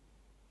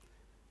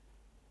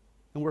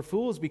 And we're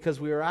fools because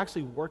we are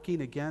actually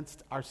working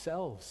against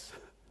ourselves.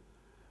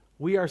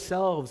 We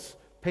ourselves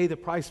pay the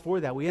price for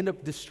that. We end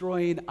up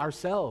destroying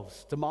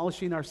ourselves,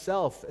 demolishing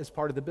ourselves as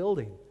part of the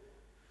building.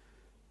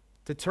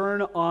 To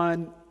turn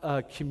on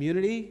a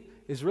community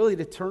is really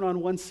to turn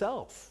on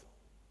oneself.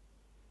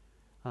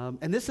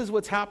 And this is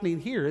what's happening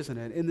here, isn't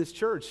it? In this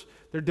church,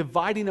 they're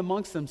dividing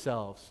amongst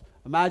themselves.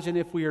 Imagine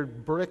if we are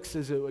bricks,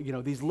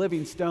 these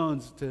living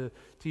stones, to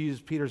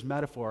use Peter's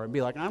metaphor, and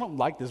be like, I don't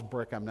like this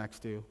brick I'm next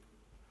to.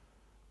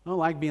 I don't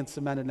like being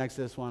cemented next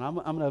to this one. I'm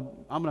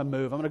gonna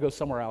move. I'm gonna go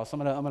somewhere else. I'm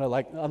gonna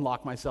like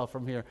unlock myself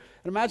from here.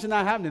 And imagine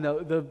that happening.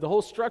 The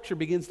whole structure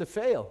begins to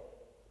fail.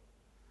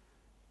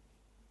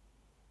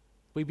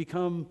 We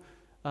become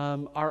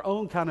our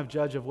own kind of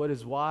judge of what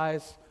is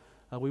wise.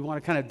 We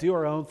want to kind of do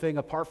our own thing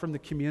apart from the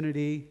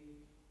community.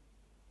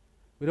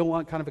 We don't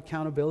want kind of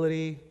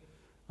accountability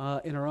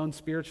in our own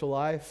spiritual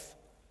life.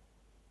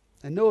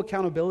 And no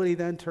accountability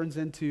then turns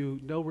into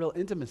no real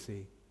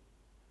intimacy,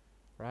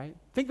 right?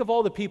 Think of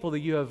all the people that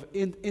you have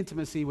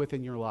intimacy with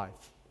in your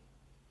life.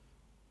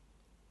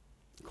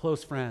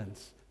 Close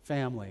friends,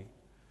 family,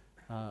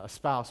 a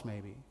spouse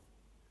maybe.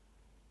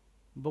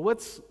 But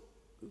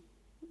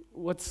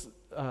what's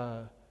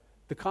the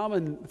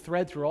common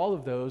thread through all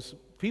of those?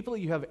 People that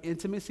you have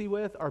intimacy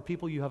with are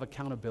people you have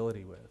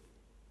accountability with.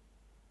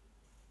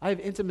 I have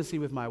intimacy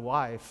with my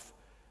wife.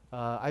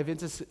 I have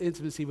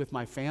intimacy with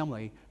my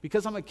family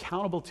because I'm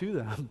accountable to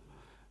them.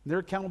 They're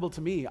accountable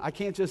to me. I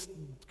can't just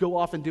go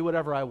off and do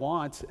whatever I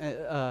want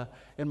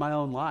in my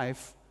own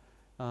life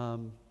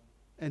and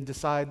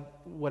decide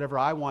whatever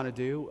I want to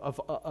do.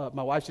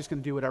 My wife's just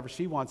going to do whatever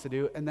she wants to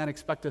do and then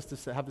expect us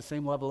to have the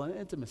same level of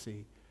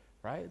intimacy,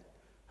 right?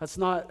 That's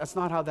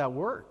not how that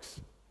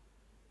works.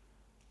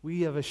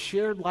 We have a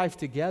shared life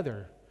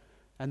together,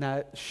 and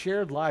that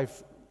shared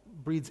life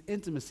breeds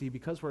intimacy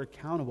because we're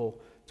accountable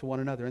to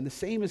one another. And the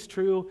same is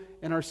true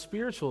in our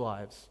spiritual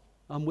lives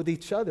with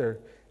each other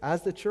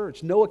as the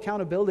church. No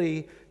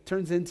accountability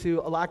turns into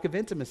a lack of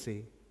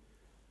intimacy.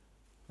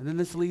 And then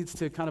this leads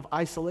to kind of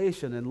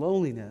isolation and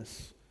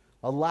loneliness,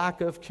 a lack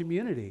of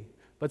community.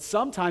 But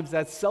sometimes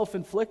that's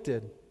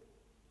self-inflicted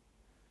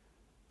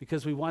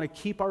because we want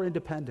to keep our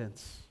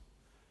independence.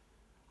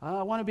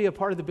 I want to be a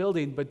part of the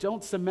building, but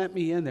don't cement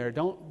me in there.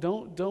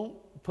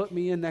 Don't put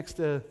me in next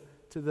to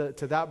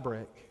that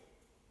brick.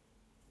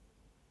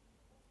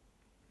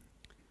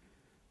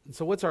 And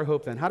so what's our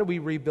hope then? How do we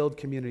rebuild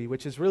community,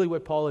 which is really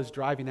what Paul is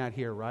driving at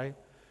here, right?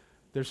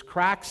 There's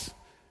cracks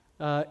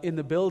in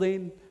the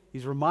building.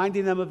 He's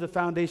reminding them of the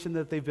foundation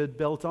that they've been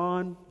built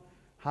on.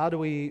 How do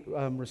we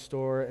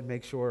restore and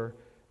make sure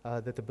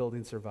that the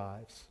building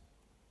survives?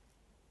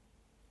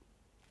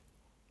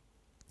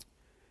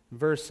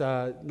 Verse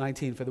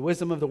 19, for the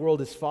wisdom of the world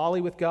is folly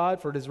with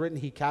God, for it is written,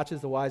 he catches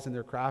the wise in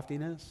their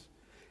craftiness.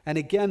 And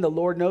again, the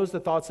Lord knows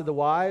the thoughts of the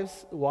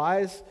wise,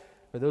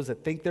 or those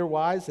that think they're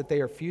wise, that they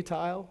are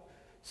futile.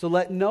 So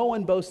let no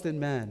one boast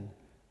in men,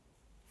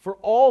 for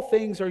all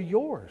things are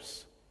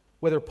yours.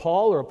 Whether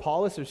Paul or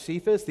Apollos or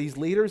Cephas, these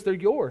leaders, they're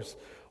yours.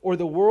 Or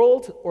the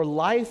world, or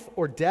life,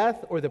 or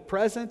death, or the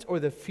present,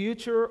 or the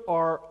future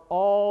are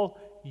all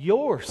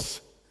yours.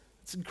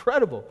 It's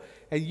incredible.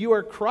 And you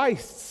are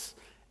Christ's.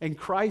 And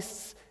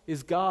Christ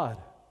is God.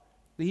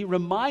 And he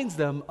reminds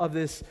them of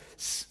this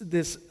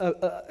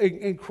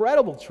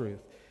incredible truth.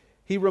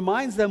 He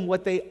reminds them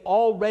what they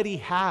already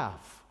have.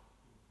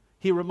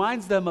 He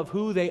reminds them of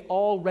who they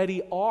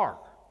already are.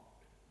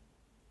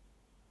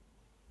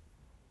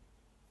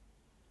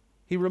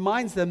 He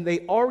reminds them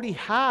they already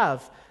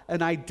have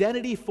an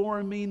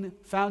identity-forming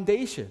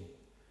foundation,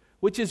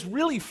 which is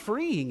really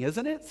freeing,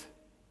 isn't it?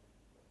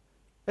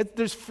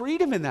 There's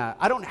freedom in that.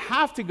 I don't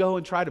have to go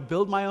and try to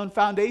build my own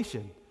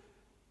foundation.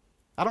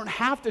 I don't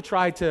have to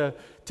try to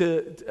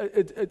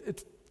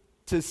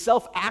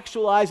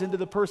self-actualize into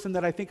the person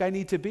that I think I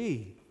need to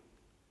be.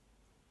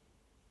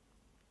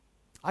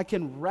 I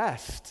can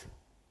rest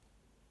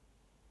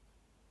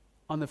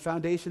on the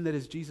foundation that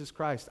is Jesus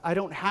Christ. I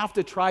don't have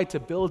to try to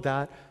build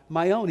that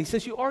my own. He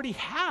says you already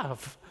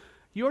have.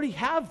 You already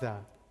have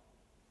that.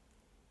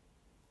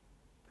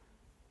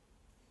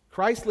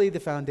 Christ laid the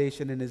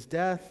foundation in his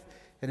death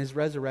and his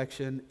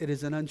resurrection. It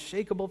is an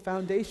unshakable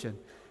foundation.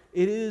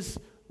 It is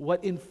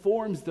what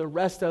informs the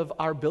rest of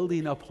our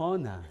building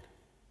upon that.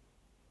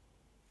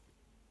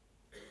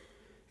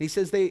 He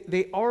says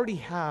they already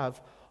have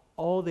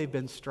all they've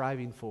been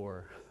striving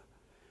for.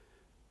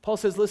 Paul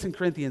says, listen,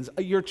 Corinthians,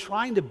 you're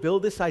trying to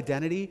build this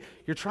identity.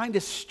 You're trying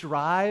to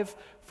strive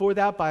for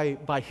that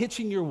by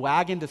hitching your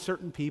wagon to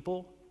certain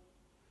people,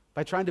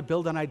 by trying to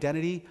build an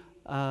identity.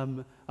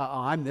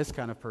 I'm this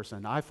kind of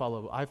person. I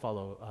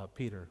follow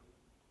Peter.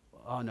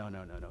 Oh, no.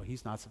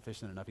 He's not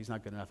sufficient enough. He's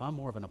not good enough. I'm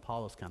more of an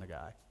Apollos kind of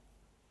guy.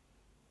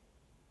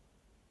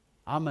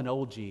 I'm an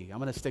old G. I'm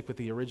going to stick with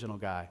the original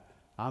guy.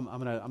 I'm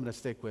going to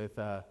stick with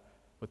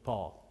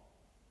Paul.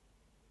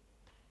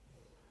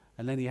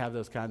 And then you have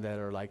those kind that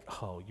are like,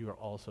 oh, you are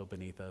also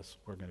beneath us.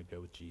 We're going to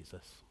go with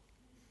Jesus.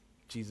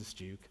 Jesus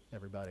juke,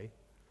 everybody.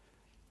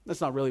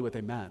 That's not really what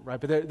they meant, right?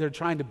 But they're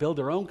trying to build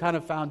their own kind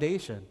of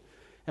foundation.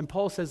 And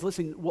Paul says,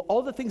 listen,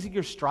 all the things that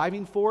you're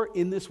striving for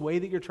in this way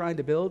that you're trying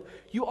to build,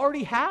 you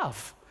already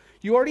have.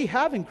 You already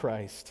have in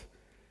Christ.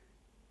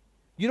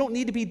 You don't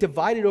need to be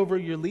divided over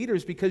your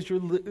leaders because your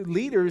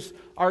leaders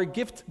are a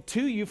gift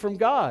to you from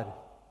God.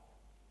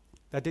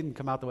 That didn't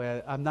come out the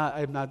way I'm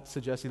not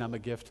suggesting I'm a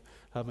gift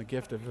of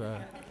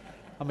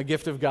I'm a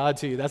gift of God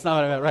to you. That's not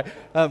what I meant,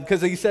 right?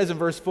 Because he says in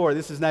verse 4,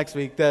 this is next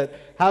week, that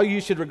how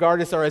you should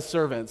regard us are as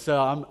servants.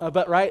 So,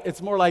 but right,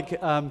 it's more like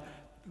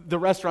the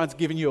restaurant's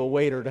giving you a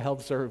waiter to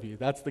help serve you.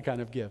 That's the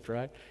kind of gift,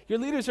 right? Your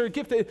leaders are a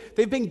gift.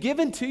 They've been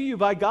given to you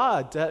by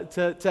God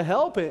to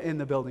help in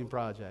the building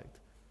project.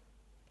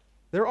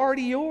 They're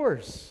already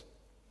yours.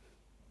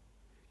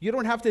 You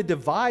don't have to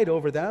divide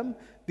over them.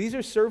 These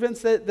are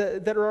servants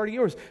that are already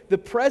yours. The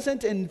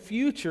present and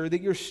future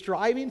that you're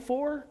striving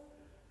for,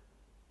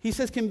 he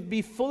says, can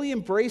be fully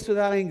embraced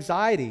without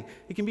anxiety.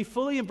 It can be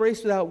fully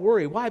embraced without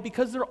worry. Why?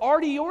 Because they're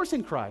already yours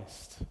in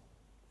Christ.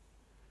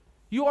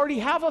 You already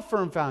have a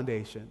firm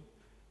foundation.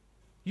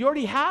 You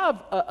already have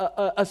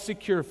a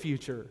secure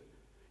future.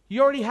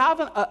 You already have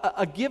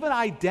a given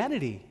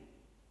identity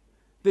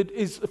that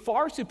is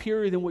far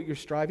superior than what you're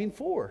striving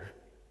for.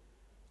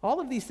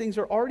 All of these things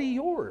are already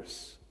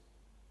yours.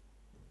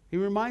 He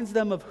reminds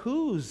them of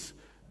whose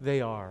they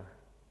are.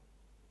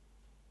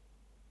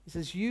 He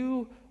says,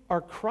 you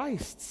are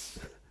Christ's,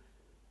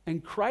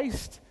 and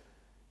Christ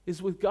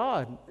is with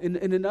God. In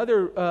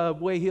another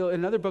way, in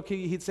another book,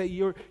 he'd say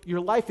your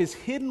life is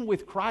hidden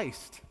with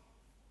Christ.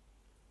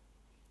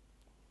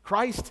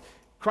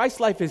 Christ's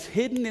life is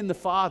hidden in the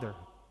Father,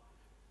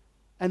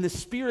 and the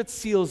Spirit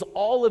seals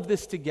all of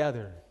this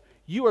together.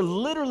 You are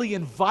literally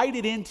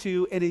invited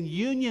into and in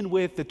union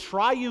with the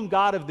triune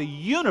God of the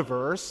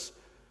universe,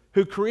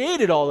 who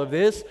created all of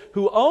this,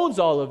 who owns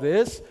all of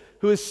this,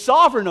 who is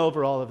sovereign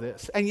over all of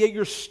this. And yet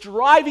you're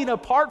striving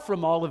apart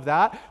from all of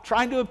that,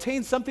 trying to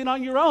obtain something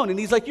on your own. And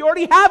he's like, you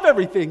already have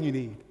everything you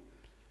need.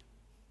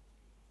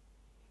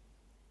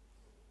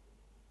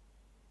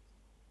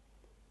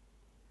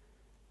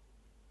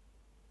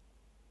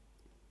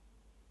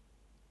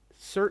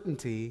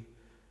 Certainty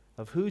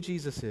of who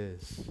Jesus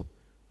is,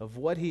 of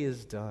what he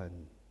has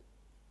done,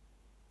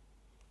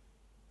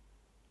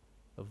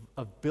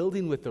 of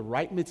building with the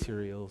right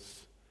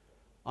materials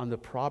on the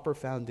proper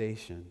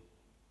foundation.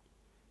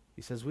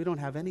 He says we don't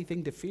have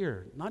anything to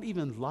fear, not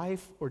even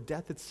life or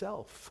death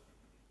itself.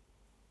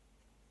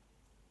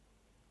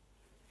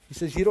 He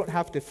says you don't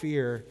have to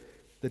fear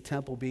the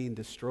temple being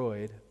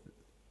destroyed,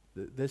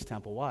 this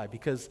temple. Why?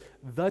 Because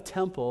the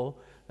temple,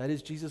 that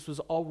is Jesus,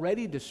 was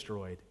already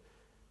destroyed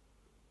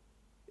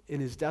in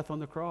his death on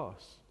the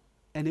cross.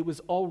 And it was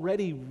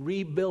already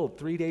rebuilt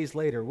 3 days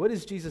later. What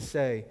does Jesus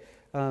say?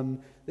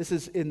 This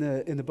is in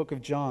the book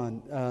of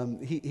John.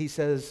 He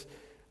says,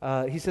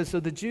 so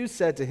the Jews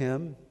said to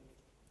him,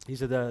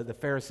 these are the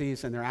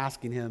Pharisees, and they're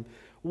asking him,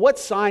 what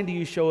sign do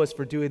you show us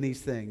for doing these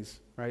things?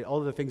 Right? All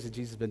of the things that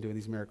Jesus has been doing,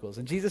 these miracles.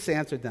 And Jesus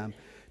answered them,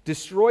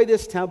 destroy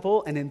this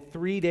temple, and in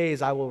 3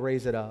 days I will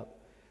raise it up.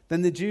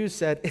 Then the Jews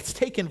said, it's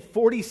taken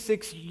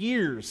 46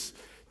 years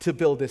to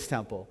build this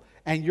temple,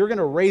 and you're going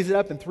to raise it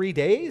up in 3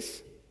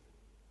 days?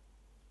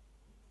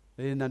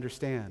 They didn't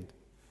understand.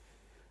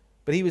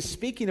 But he was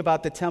speaking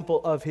about the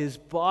temple of his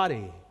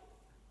body,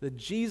 that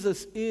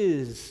Jesus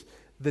is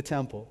the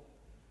temple.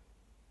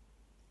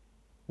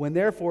 When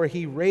therefore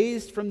he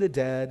raised from the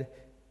dead,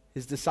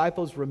 his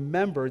disciples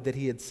remembered that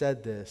he had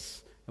said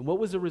this. And what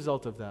was the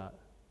result of that?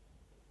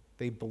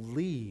 They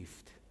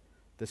believed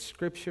the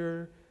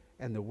scripture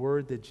and the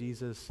word that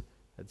Jesus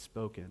had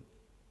spoken.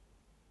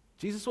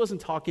 Jesus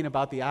wasn't talking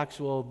about the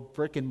actual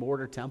brick and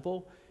mortar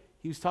temple.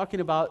 He was talking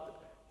about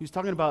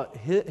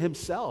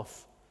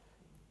himself.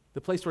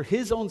 The place where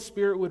his own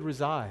spirit would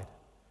reside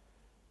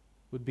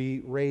would be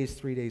raised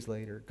 3 days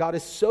later. God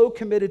is so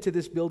committed to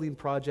this building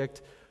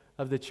project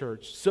of the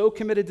church, so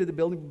committed to the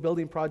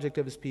building project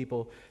of his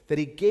people, that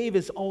he gave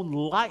his own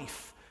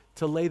life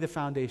to lay the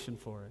foundation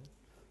for it,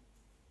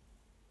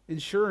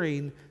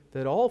 ensuring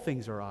that all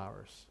things are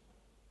ours.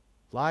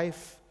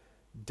 Life,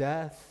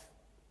 death,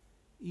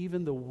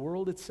 even the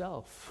world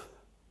itself.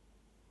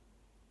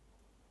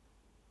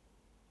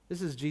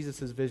 This is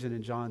Jesus' vision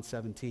in John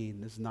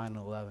 17. This is 9 and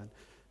 11.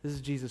 This is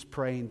Jesus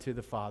praying to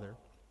the Father.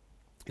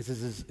 This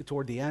is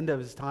toward the end of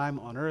his time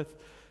on earth.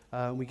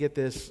 We get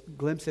this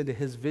glimpse into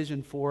his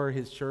vision for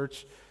his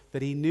church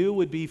that he knew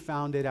would be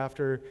founded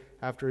after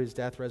his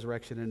death,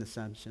 resurrection, and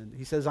ascension.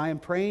 He says, I am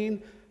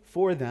praying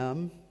for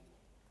them.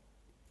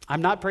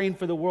 I'm not praying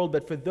for the world,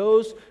 but for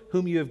those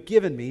whom you have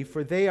given me,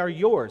 for they are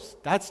yours.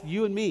 That's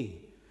you and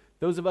me.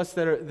 Those of us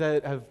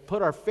that have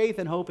put our faith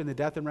and hope in the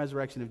death and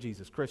resurrection of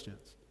Jesus,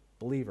 Christians,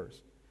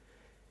 believers.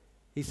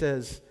 He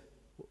says,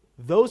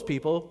 those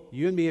people,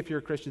 you and me, if you're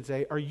a Christian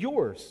today, are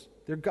yours.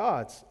 They're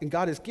God's, and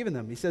God has given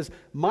them. He says,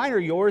 mine are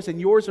yours, and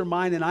yours are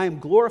mine, and I am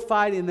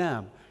glorified in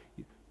them.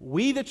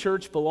 We, the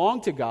church,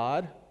 belong to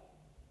God.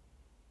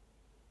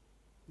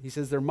 He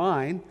says, they're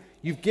mine.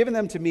 You've given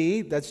them to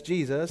me, that's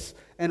Jesus,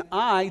 and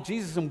I,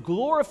 Jesus, am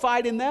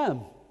glorified in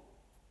them.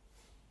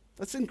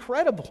 That's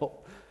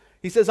incredible.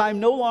 He says, I am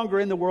no longer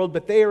in the world,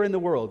 but they are in the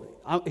world.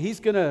 He's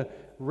going to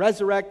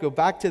resurrect, go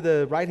back to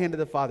the right hand of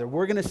the Father.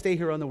 We're going to stay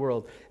here on the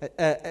world.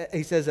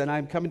 He says, and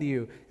I'm coming to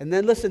you. And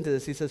then listen to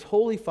this. He says,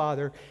 Holy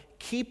Father,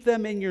 keep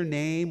them in your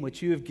name,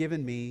 which you have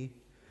given me,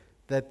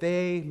 that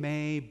they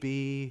may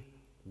be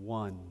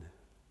one.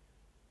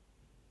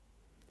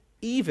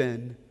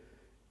 even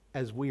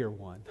as we are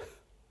one.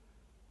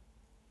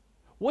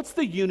 What's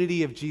the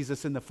unity of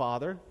Jesus and the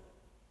Father?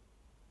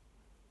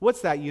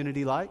 What's that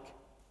unity like?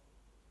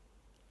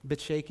 A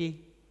bit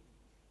shaky?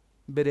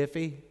 A bit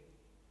iffy?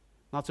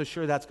 Not so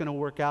sure that's going to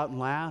work out and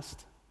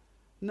last?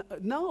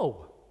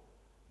 No.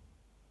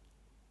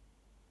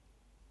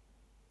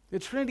 The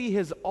Trinity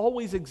has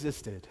always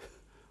existed,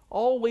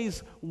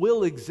 always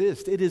will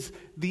exist. It is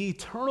the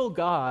eternal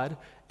God,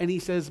 and he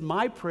says,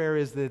 my prayer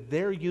is that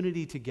their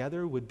unity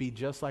together would be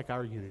just like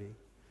our unity,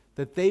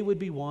 that they would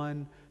be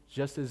one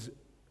just as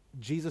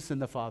Jesus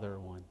and the Father are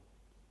one.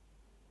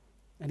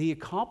 And he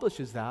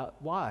accomplishes that.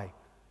 Why?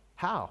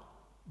 How?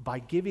 By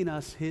giving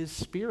us his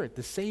Spirit,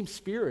 the same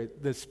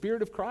Spirit, the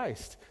Spirit of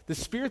Christ, the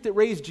Spirit that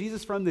raised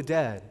Jesus from the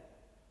dead,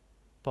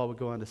 Paul would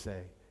go on to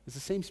say. It's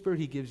the same Spirit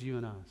he gives you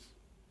and us.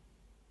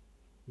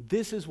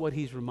 This is what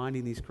he's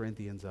reminding these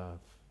Corinthians of.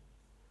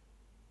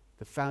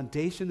 The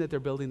foundation that they're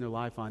building their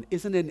life on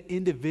isn't an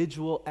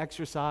individual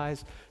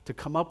exercise to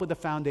come up with a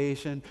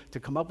foundation, to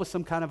come up with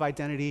some kind of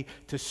identity,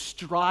 to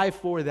strive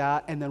for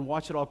that, and then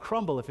watch it all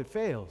crumble if it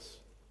fails.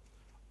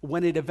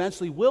 When it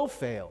eventually will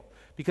fail.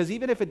 Because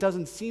even if it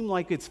doesn't seem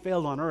like it's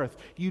failed on earth,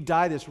 you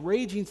die this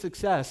raging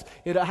success.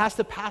 It has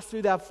to pass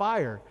through that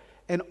fire.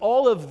 And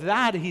all of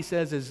that, he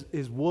says,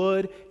 is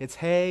wood, it's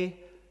hay.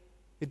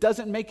 It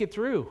doesn't make it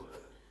through.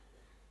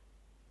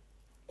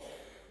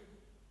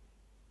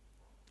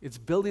 It's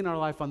building our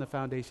life on the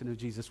foundation of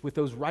Jesus with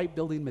those right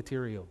building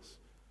materials.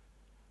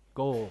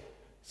 Gold,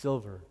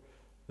 silver,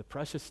 the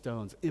precious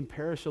stones,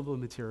 imperishable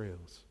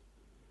materials.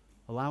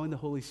 Allowing the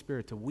Holy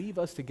Spirit to weave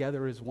us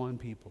together as one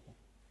people.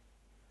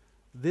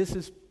 This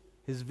is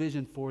his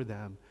vision for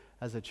them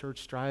as the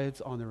church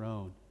strives on their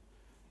own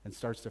and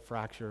starts to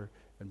fracture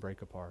and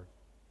break apart.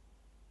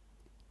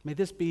 May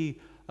this be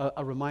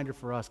a reminder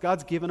for us.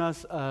 God's given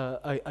us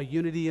a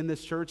unity in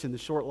this church in the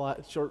short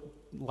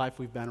life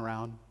we've been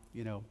around.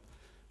 You know,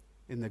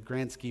 in the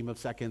grand scheme of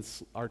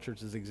seconds, our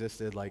church has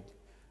existed like,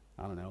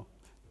 I don't know,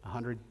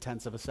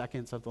 100/10 of a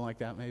second, something like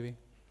that maybe.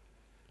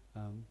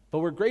 But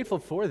we're grateful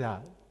for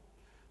that.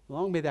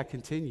 Long may that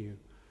continue.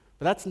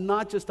 But that's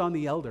not just on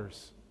the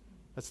elders.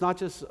 That's not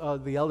just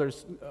the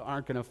elders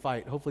aren't going to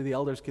fight. Hopefully the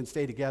elders can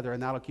stay together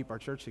and that'll keep our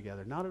church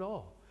together. Not at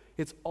all.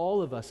 It's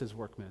all of us as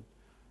workmen.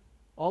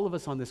 All of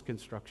us on this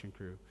construction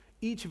crew.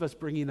 Each of us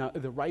bringing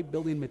out the right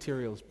building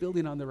materials,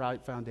 building on the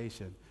right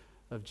foundation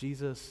of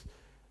Jesus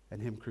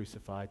and him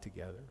crucified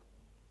together.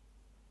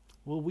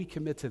 Will we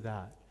commit to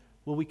that?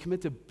 Will we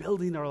commit to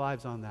building our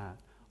lives on that?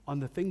 On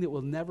the thing that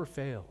will never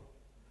fail?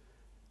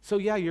 So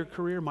yeah, your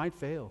career might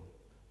fail.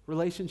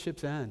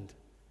 Relationships end.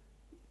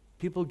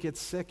 People get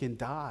sick and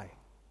die.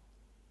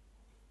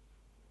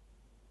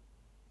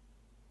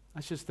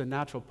 That's just the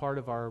natural part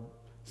of our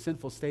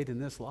sinful state in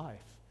this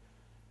life.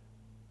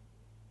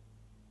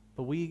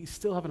 But we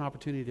still have an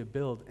opportunity to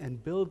build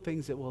and build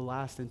things that will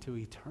last into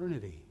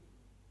eternity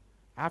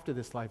after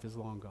this life is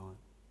long gone.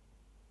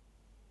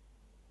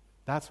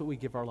 That's what we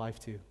give our life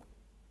to.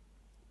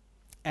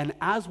 And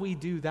as we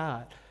do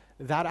that,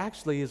 that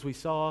actually, as we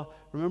saw,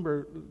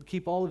 remember,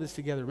 keep all of this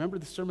together. Remember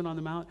the Sermon on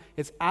the Mount?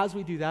 It's as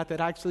we do that that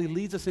actually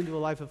leads us into a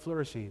life of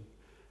flourishing.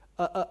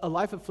 A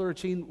life of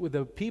flourishing with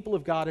the people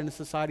of God in a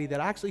society that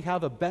actually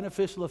have a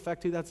beneficial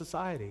effect to that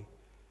society.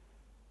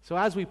 So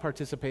as we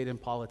participate in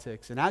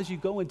politics, and as you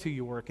go into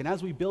your work, and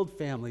as we build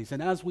families,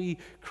 and as we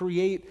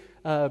create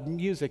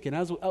music, and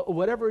as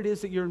whatever it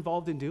is that you're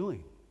involved in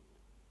doing,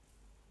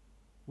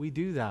 we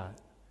do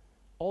that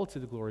all to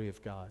the glory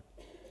of God.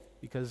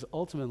 Because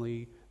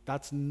ultimately,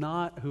 that's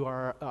not who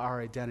our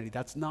identity,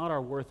 that's not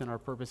our worth and our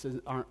purposes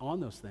aren't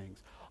on those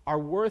things. Our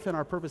worth and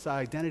our purpose and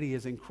identity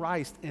is in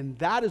Christ, and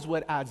that is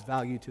what adds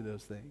value to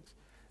those things.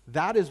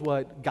 That is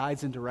what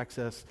guides and directs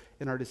us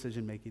in our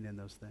decision making in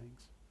those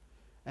things.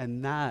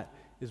 And that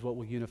is what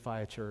will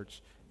unify a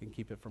church and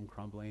keep it from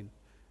crumbling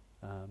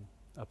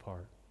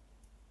apart.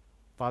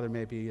 Father,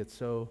 may it be it's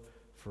so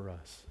for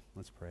us.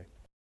 Let's pray.